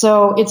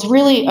 So it's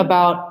really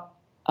about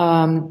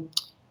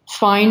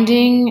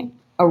finding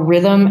a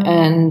rhythm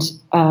and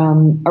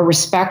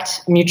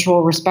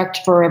mutual respect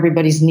for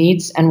everybody's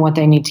needs and what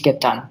they need to get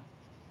done.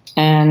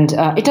 And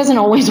it doesn't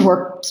always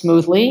work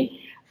smoothly,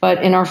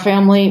 but in our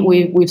family,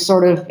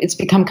 it's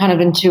become kind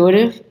of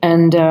intuitive.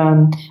 And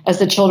as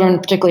the children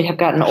particularly have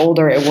gotten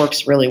older, it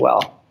works really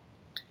well.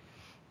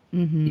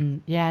 Mm-hmm.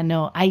 Yeah,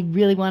 no, I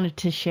really wanted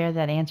to share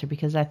that answer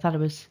because I thought it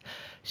was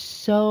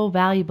so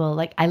valuable.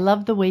 Like, I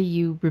love the way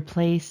you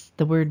replace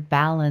the word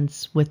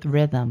balance with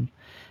rhythm,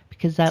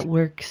 because that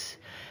works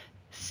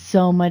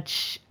so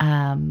much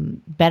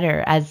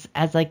better as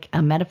like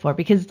a metaphor,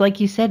 because like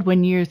you said,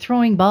 when you're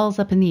throwing balls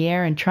up in the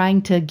air and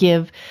trying to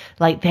give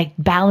like that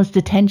balanced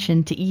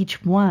attention to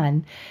each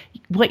one,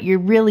 what you're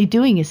really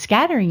doing is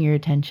scattering your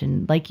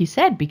attention, like you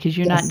said, because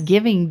you're not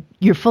giving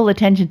your full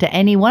attention to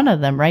any one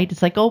of them, right?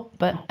 It's like, oh,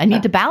 but I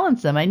need to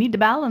balance them,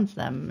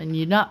 and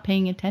you're not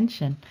paying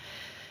attention.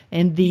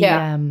 And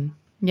the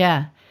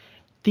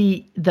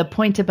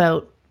point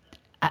about,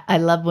 I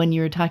love when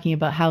you were talking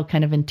about how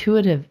kind of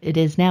intuitive it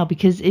is now,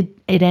 because it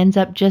ends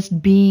up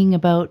just being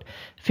about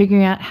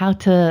figuring out how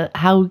to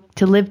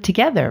live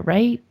together,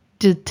 right?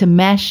 To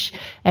mesh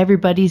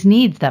everybody's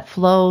needs, that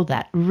flow,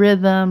 that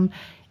rhythm.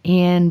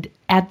 And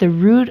at the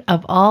root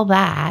of all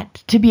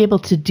that, to be able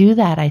to do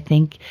that, I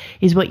think,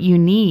 is what you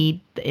need.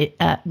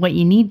 What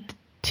you need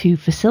to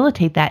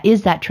facilitate that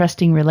is that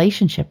trusting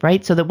relationship,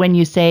 right? So that when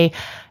you say,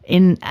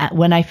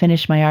 when I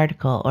finish my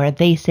article, or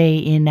they say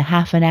in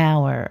half an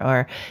hour,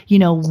 or,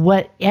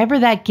 whatever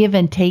that give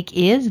and take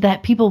is,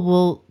 that people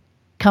will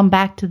come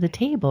back to the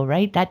table,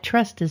 right? That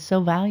trust is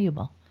so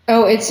valuable.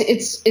 Oh, it's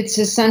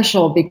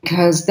essential,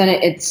 because then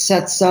it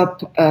sets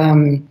up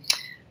an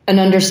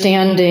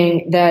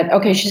understanding that,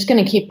 okay, she's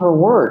going to keep her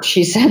word.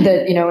 She said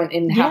that,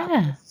 in half an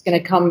hour, it's going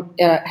to come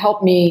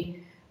help me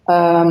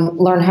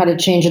learn how to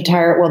change a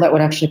tire. Well, that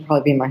would actually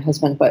probably be my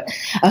husband, but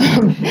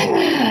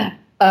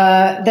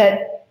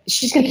that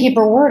she's going to keep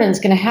her word and it's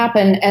going to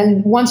happen.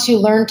 And once you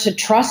learn to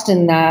trust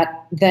in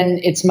that, then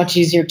it's much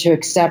easier to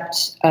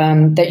accept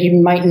that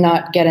you might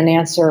not get an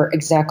answer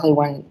exactly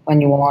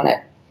when you want it.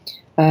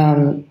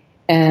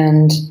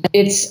 And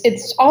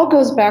it's all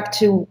goes back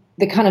to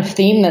the kind of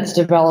theme that's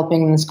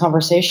developing in this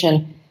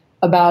conversation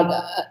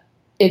about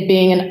it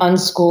being an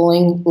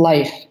unschooling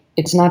life.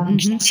 It's not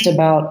just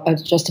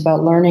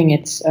about learning.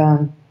 It's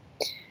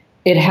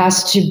it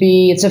has to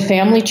be. It's a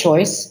family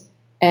choice,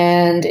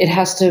 and it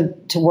has to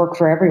work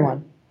for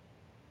everyone.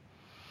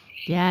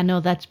 Yeah,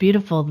 no, that's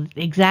beautiful.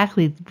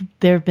 Exactly.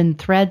 There have been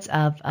threads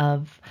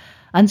of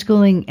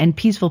unschooling and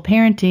peaceful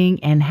parenting,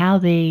 and how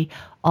they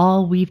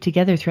all weave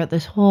together throughout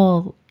this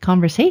whole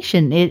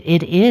conversation.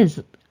 It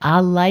is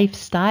a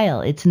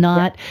lifestyle. It's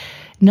not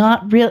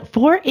real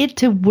for it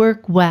to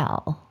work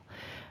well.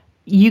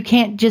 You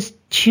can't just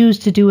choose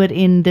to do it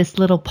in this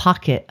little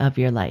pocket of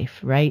your life,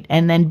 right?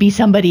 And then be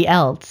somebody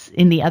else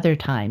in the other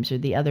times or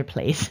the other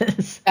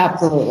places.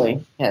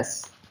 Absolutely.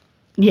 Yes.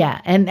 Yeah.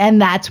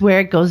 And that's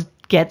where it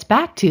gets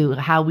back to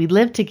how we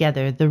live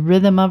together, the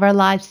rhythm of our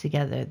lives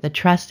together, the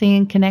trusting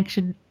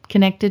and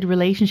connected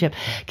relationship.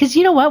 Because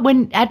you know what,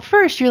 when at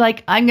first you're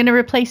like, I'm going to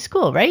replace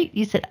school, right?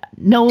 You said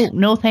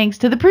no thanks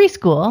to the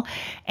preschool,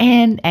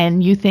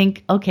 and you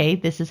think, okay,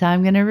 this is how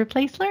I'm going to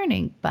replace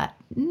learning. But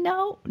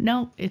no,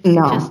 it's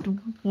just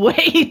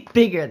way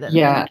bigger than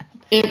that.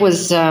 It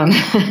was as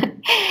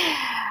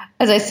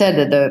I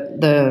said,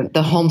 the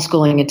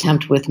homeschooling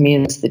attempt with me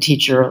as the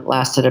teacher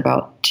lasted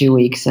about 2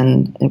 weeks,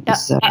 and it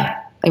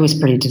was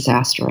pretty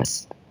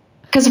disastrous,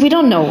 because we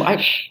don't know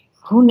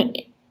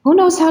who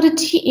knows how to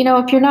teach.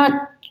 If you're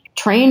not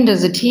trained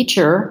as a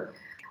teacher,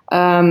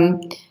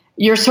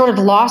 you're sort of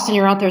lost and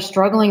you're out there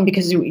struggling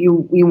because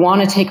you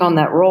want to take on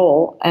that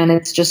role, and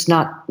it's just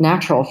not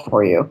natural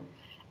for you.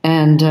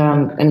 And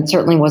it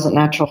certainly wasn't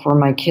natural for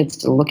my kids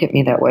to look at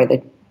me that way.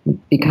 They'd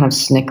be kind of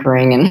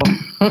snickering and.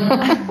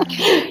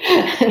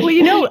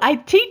 Well, I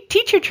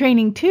teacher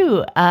training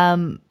too.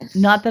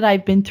 Not that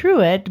I've been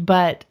through it,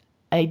 but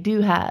I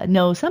do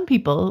know some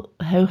people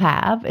who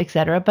have, et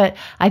cetera. But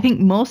I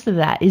think most of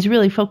that is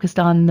really focused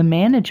on the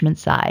management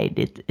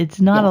side. It's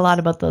not a lot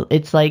about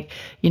it's like,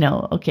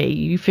 okay,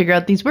 you figure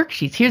out these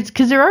worksheets here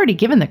because they're already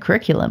given the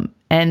curriculum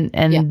and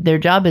their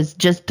job is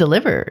just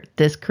deliver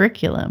this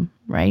curriculum,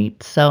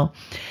 right? So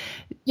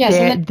yes,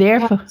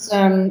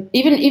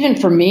 even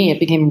for me, it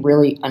became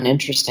really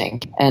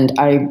uninteresting, and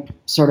I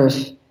sort of.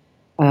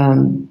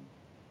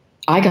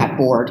 I got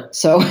bored.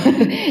 So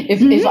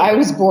if I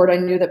was bored, I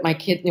knew that my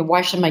kid,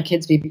 why should my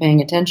kids be paying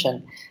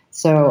attention?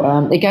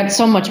 So it got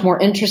so much more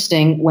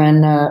interesting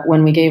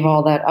when we gave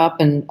all that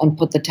up and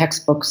put the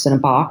textbooks in a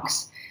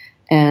box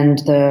and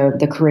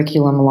the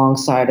curriculum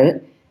alongside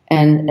it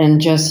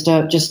and just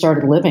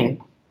started living.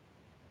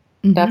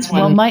 Mm-hmm. That's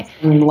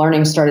when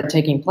learning started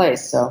taking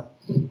place. So.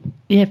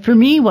 Yeah, for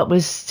me, what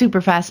was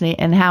super fascinating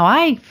and how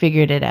I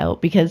figured it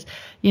out, because,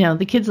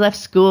 the kids left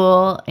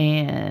school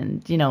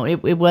and,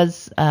 it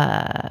was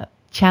a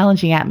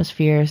challenging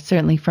atmosphere,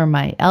 certainly for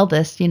my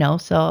eldest,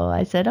 so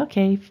I said,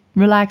 okay,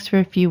 relax for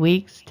a few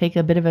weeks, take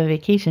a bit of a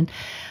vacation.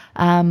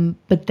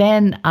 But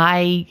then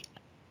I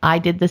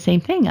did the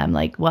same thing. I'm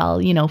like,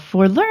 well,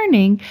 for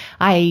learning,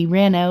 I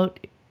ran out.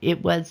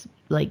 It was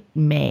like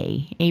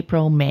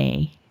April,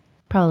 May.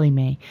 Probably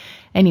May.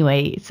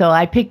 Anyway, so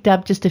I picked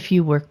up just a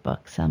few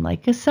workbooks. I'm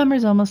like, because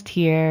summer's almost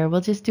here.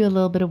 We'll just do a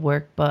little bit of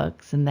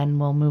workbooks and then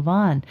we'll move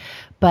on.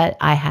 But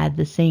I had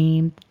the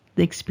same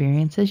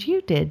experience as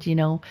you did,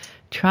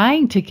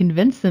 trying to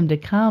convince them to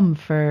come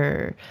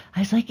I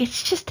was like,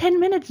 it's just 10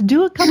 minutes.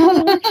 Do a couple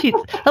of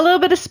worksheets, a little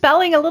bit of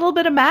spelling, a little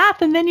bit of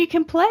math, and then you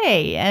can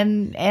play.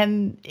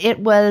 And it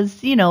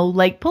was,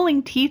 like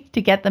pulling teeth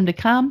to get them to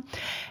come.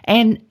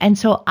 And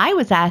so I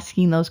was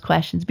asking those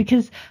questions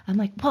because I'm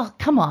like, well,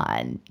 come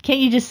on, can't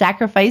you just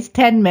sacrifice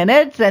 10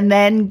 minutes and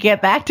then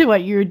get back to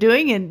what you were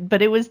doing?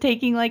 But it was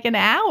taking like an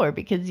hour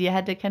because you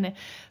had to kind of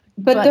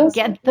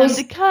get them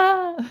to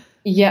come.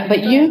 Yeah, but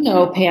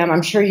Pam,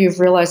 I'm sure you've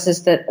realized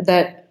this,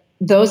 that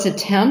those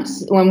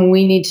attempts, when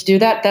we need to do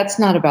that, that's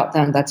not about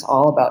them. That's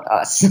all about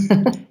us.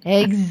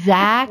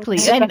 Exactly.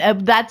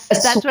 And that's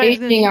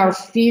assuaging our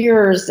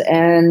fears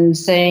and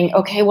saying,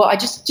 okay, well, I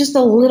just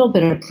a little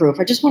bit of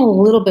proof. I just want a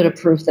little bit of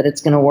proof that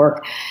it's going to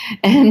work.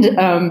 And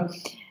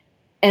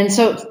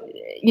so,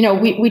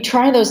 we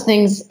try those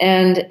things,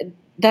 and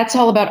that's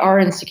all about our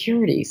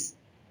insecurities.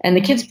 And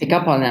the kids pick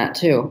up on that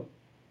too.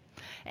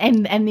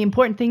 And the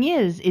important thing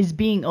is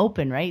being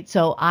open, right?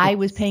 So I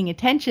was paying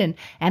attention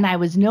and I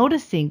was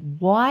noticing,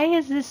 why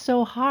is this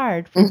so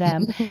hard for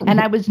them? And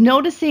I was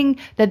noticing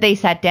that they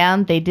sat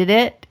down, they did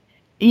it,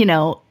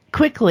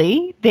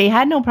 quickly. They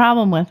had no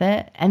problem with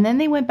it. And then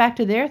they went back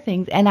to their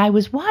things and I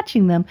was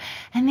watching them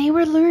and they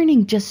were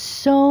learning just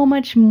so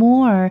much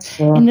more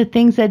in the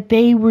things that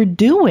they were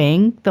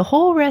doing the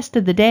whole rest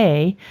of the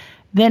day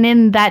than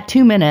in that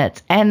 2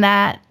 minutes. And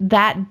that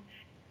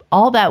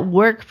all that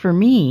work for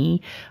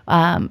me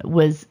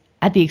was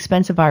at the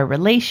expense of our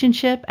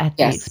relationship, at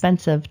the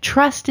expense of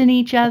trust in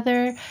each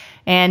other.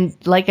 And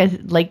like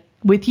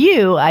with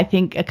you, I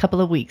think a couple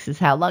of weeks is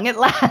how long it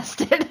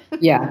lasted.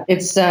 Yeah,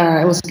 it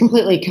was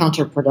completely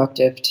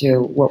counterproductive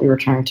to what we were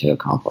trying to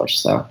accomplish.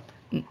 So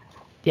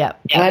yeah,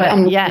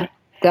 I'm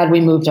glad we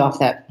moved off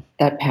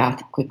that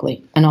path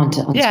quickly and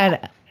onto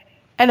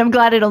And I'm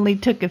glad it only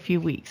took a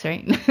few weeks,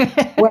 right?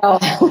 Well,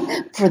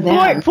 for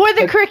them. For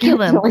the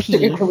curriculum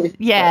piece.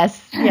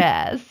 Yes.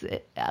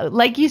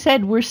 Like you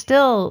said, we're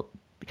still,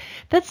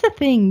 that's the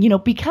thing,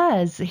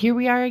 because here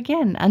we are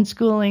again,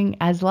 unschooling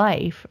as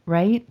life,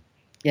 right?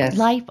 Yes.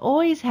 Life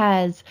always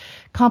has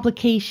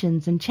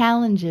complications and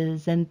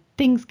challenges and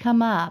things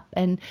come up.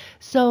 And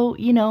so,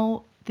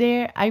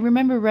 I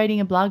remember writing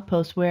a blog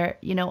post where,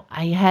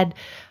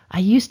 I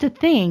used to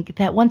think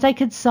that once I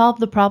could solve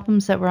the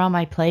problems that were on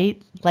my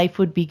plate, life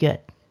would be good.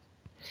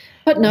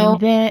 But no.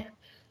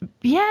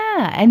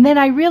 And then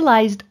I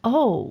realized,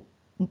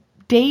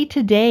 day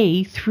to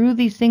day through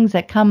these things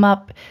that come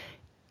up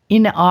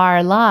in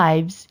our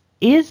lives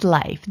is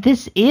life.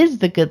 This is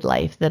the good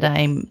life that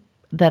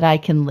I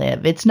can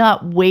live. It's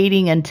not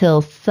waiting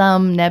until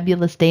some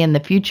nebulous day in the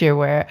future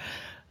where,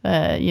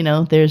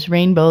 there's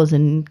rainbows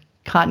and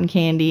cotton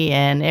candy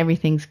and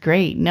everything's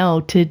great. No,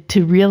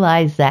 to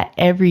realize that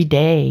every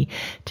day,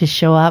 to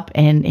show up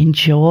and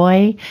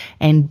enjoy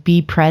and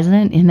be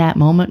present in that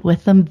moment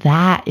with them,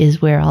 that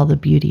is where all the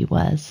beauty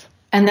was.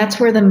 And that's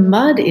where the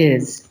mud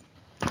is.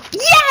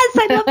 Yes,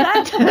 I love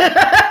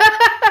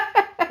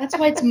that. That's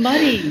why it's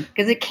muddy,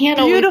 because it can't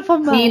always be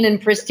clean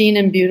and pristine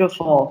and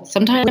beautiful.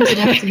 Sometimes it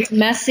has to be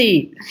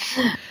messy.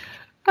 Oh,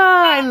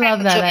 I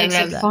love that. So it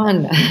makes it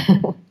fun.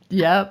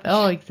 Yep.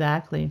 Oh,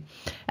 exactly.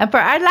 And for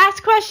our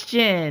last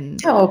question.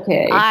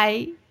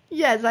 Okay.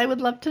 Yes, I would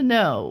love to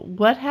know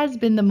what has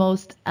been the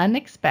most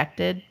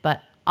unexpected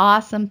but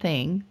awesome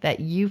thing that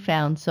you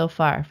found so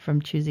far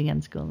from choosing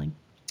unschooling.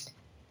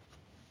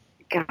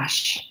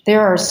 Gosh,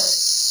 there are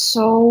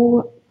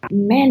so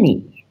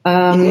many.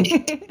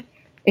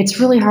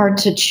 It's really hard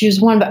to choose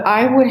one, but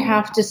I would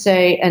have to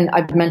say, and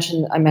I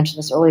mentioned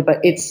this earlier, but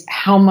it's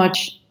how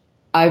much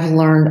I've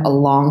learned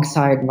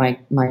alongside my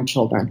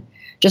children,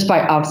 just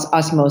by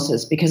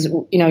osmosis, because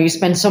you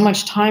spend so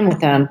much time with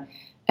them,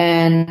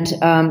 and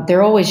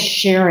they're always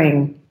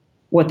sharing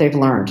what they've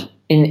learned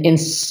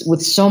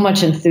with so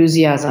much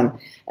enthusiasm,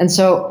 and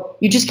so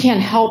you just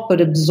can't help but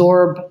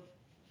absorb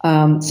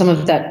some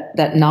of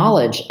that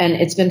knowledge, and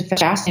it's been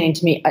fascinating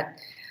to me.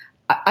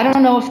 I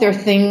don't know if there are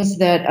things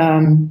that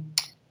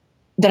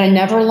I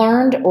never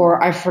learned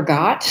or I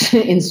forgot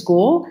in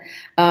school.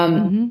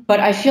 But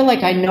I feel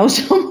like I know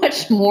so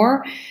much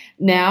more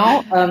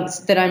now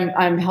that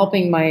I'm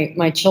helping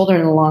my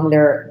children along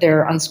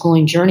their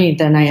unschooling journey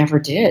than I ever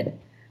did.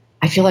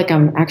 I feel like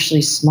I'm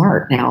actually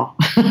smart now.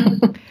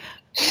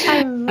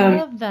 I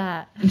love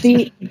that.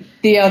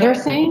 The other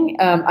thing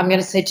I'm going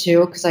to say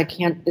too, because I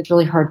can't. It's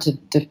really hard to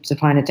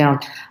define it down.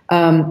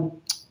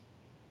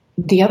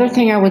 The other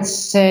thing I would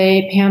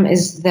say, Pam,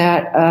 is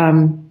that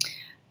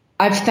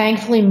I've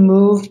thankfully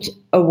moved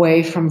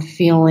away from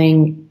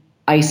feeling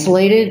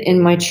isolated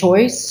in my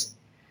choice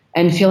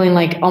and feeling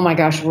like, oh my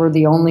gosh, we're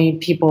the only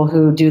people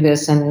who do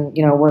this, and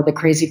we're the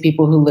crazy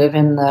people who live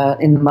in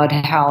the mud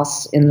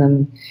house in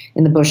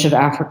the bush of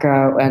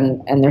Africa,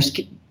 and there's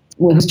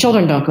whose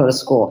children don't go to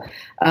school.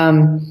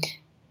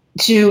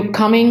 To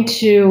coming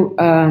to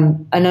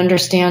an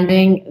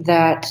understanding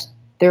that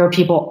there are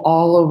people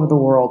all over the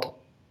world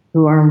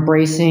who are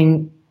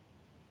embracing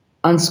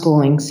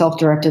unschooling,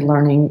 self-directed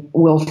learning,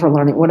 will for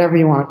learning, whatever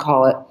you want to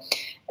call it.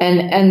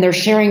 And they're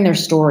sharing their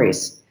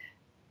stories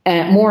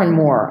and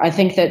more. I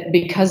think that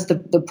because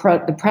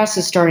the press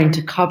is starting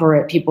to cover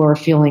it, people are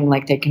feeling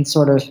like they can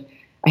sort of,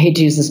 I hate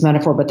to use this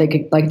metaphor, but they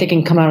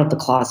can come out of the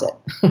closet.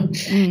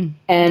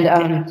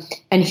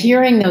 And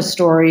hearing those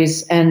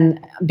stories and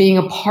being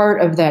a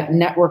part of that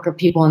network of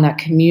people in that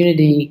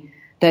community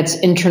that's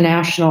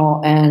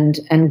international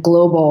and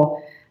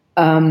global,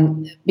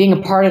 being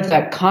a part of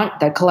that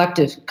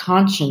collective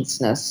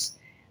consciousness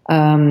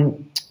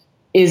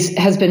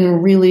has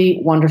been really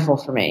wonderful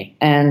for me,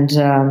 and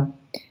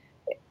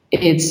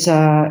it's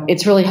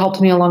really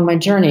helped me along my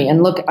journey.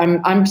 And look,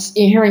 I'm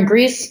here in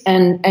Greece,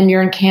 and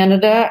you're in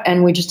Canada,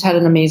 and we just had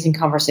an amazing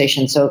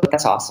conversation. So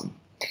that's awesome,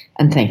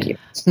 and thank you.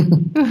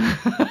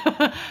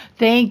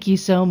 Thank you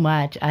so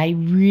much. I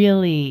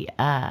really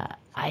I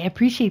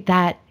appreciate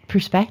that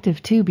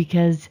perspective too,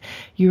 because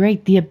you're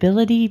right, the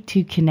ability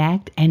to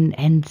connect and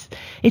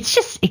it's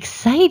just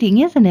exciting,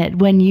 isn't it,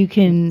 when you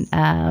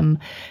can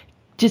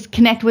just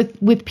connect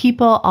with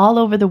people all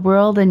over the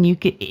world, and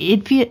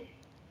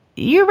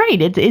you're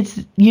right,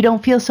 it's you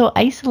don't feel so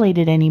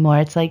isolated anymore.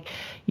 It's like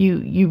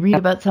you read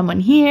about someone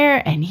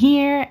here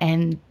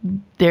and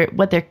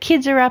what their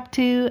kids are up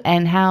to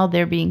and how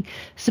they're being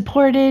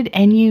supported,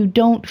 and you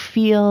don't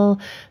feel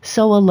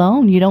so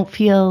alone. You don't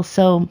feel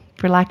so,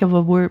 for lack of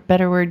a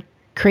better word,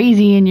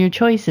 crazy in your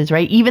choices,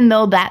 right? Even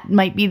though that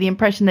might be the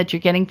impression that you're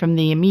getting from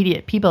the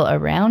immediate people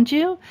around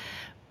you,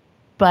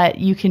 but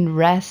you can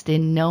rest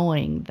in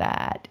knowing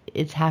that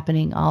it's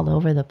happening all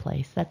over the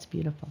place. That's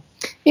beautiful.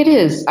 It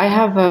is. I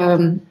have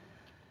on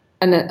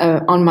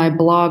my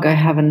blog, I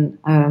have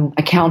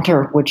a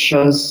counter which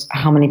shows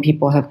how many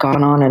people have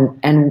gone on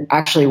and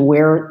actually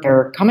where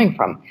they're coming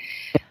from.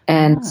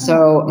 And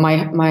so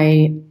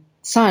my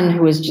son,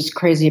 who is just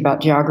crazy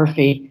about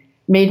geography,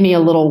 made me a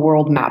little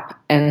world map.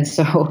 And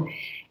so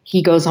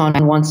he goes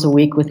on once a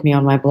week with me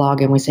on my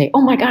blog, and we say,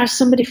 oh my gosh,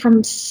 somebody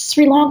from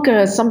Sri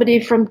Lanka,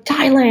 somebody from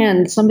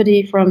Thailand,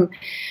 somebody from,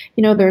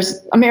 there's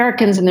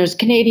Americans and there's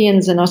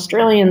Canadians and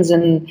Australians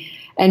and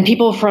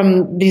people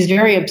from these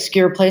very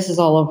obscure places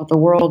all over the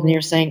world. And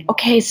you're saying,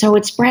 okay, so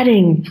it's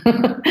spreading.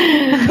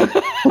 I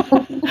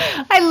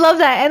love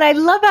that. And I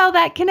love how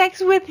that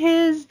connects with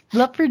his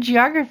love for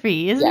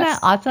geography. Isn't that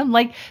awesome?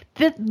 Like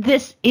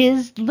this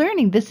is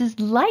learning. This is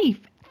life.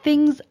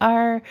 Things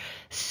are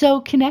so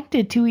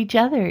connected to each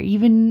other,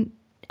 even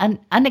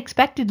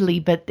unexpectedly,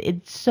 but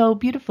it's so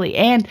beautifully.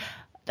 And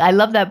I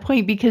love that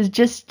point, because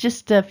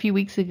just a few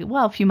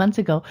months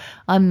ago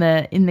in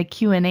the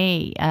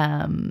Q&A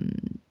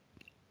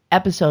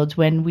episodes,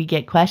 when we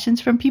get questions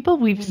from people,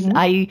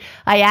 I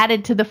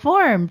added to the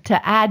form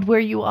to add where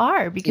you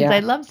are, because I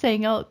love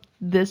saying, oh,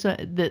 this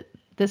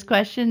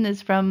question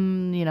is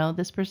from,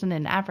 this person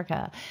in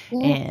Africa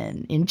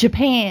and in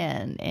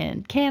Japan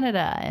and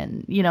Canada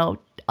and,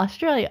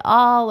 Australia,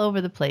 all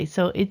over the place.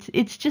 So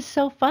it's just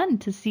so fun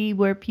to see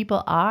where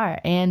people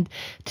are and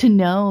to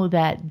know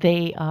that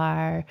they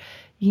are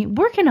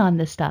working on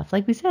this stuff.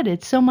 Like we said,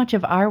 it's so much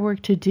of our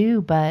work to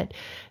do, but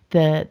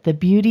the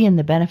beauty and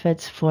the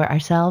benefits for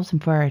ourselves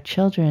and for our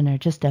children are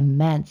just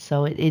immense.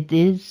 So it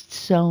is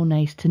so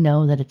nice to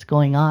know that it's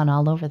going on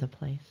all over the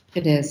place.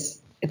 It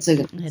is.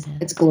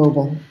 It's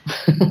global.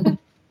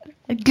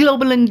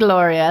 Global and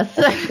glorious.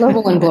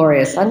 Global and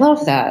glorious. I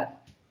love that.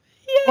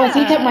 Well, I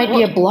think that might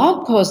be a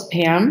blog post,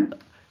 Pam.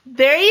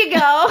 There you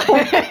go.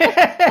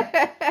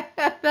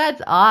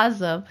 That's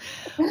awesome.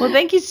 Well,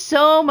 thank you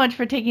so much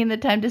for taking the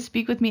time to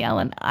speak with me,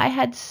 Ellen. I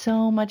had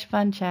so much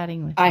fun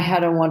chatting with you. I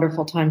had a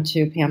wonderful time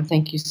too, Pam.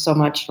 Thank you so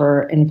much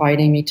for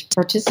inviting me to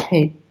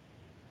participate.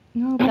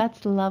 Oh,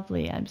 that's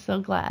lovely. I'm so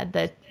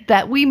glad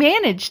that we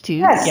managed to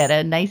get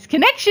a nice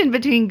connection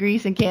between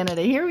Greece and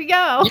Canada. Here we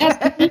go.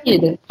 Yes,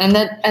 indeed. And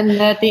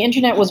that the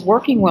internet was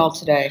working well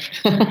today.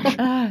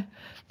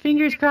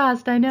 Fingers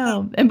crossed, I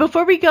know. And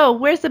before we go,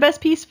 where's the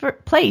best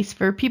place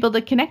for people to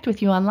connect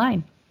with you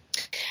online?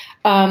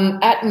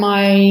 At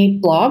my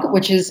blog,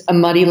 which is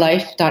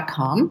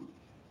amuddylife.com.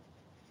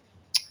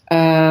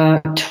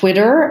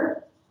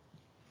 Twitter,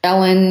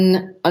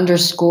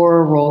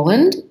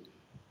 Ellen_Rowland.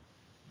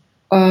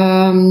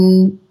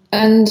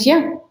 And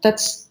yeah,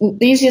 that's the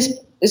easiest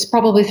is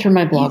probably through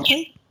my blog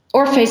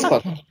or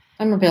Facebook. Okay.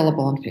 I'm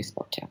available on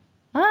Facebook too.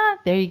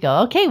 There you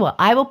go. Okay, well,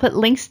 I will put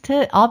links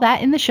to all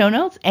that in the show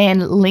notes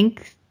and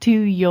link to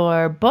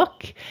your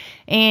book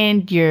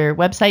and your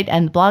website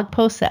and blog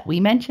posts that we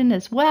mentioned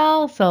as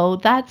well. So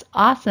that's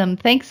awesome.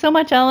 Thanks so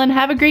much, Ellen.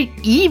 Have a great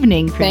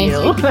evening for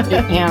you. Thank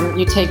you, Pam.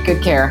 You take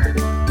good care.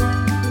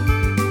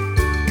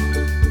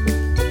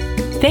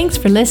 Thanks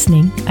for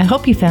listening. I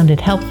hope you found it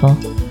helpful.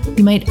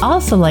 You might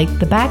also like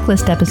the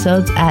backlist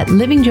episodes at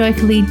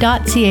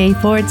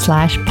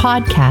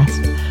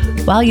livingjoyfully.ca/podcast.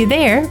 While you're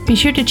there, be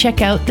sure to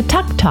check out the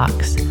Tuck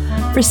Talks.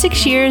 For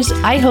 6 years,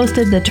 I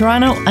hosted the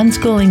Toronto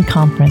Unschooling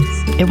Conference.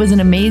 It was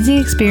an amazing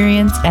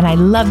experience, and I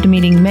loved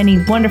meeting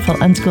many wonderful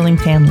unschooling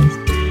families.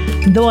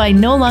 Though I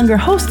no longer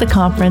host the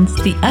conference,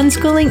 the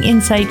unschooling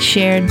insights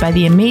shared by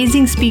the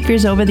amazing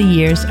speakers over the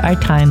years are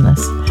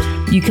timeless.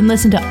 You can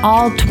listen to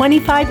all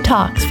 25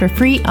 talks for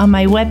free on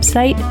my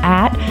website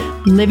at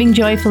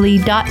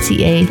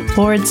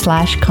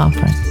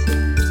livingjoyfully.ca/conference.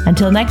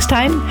 Until next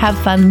time, have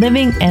fun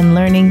living and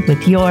learning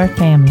with your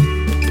family.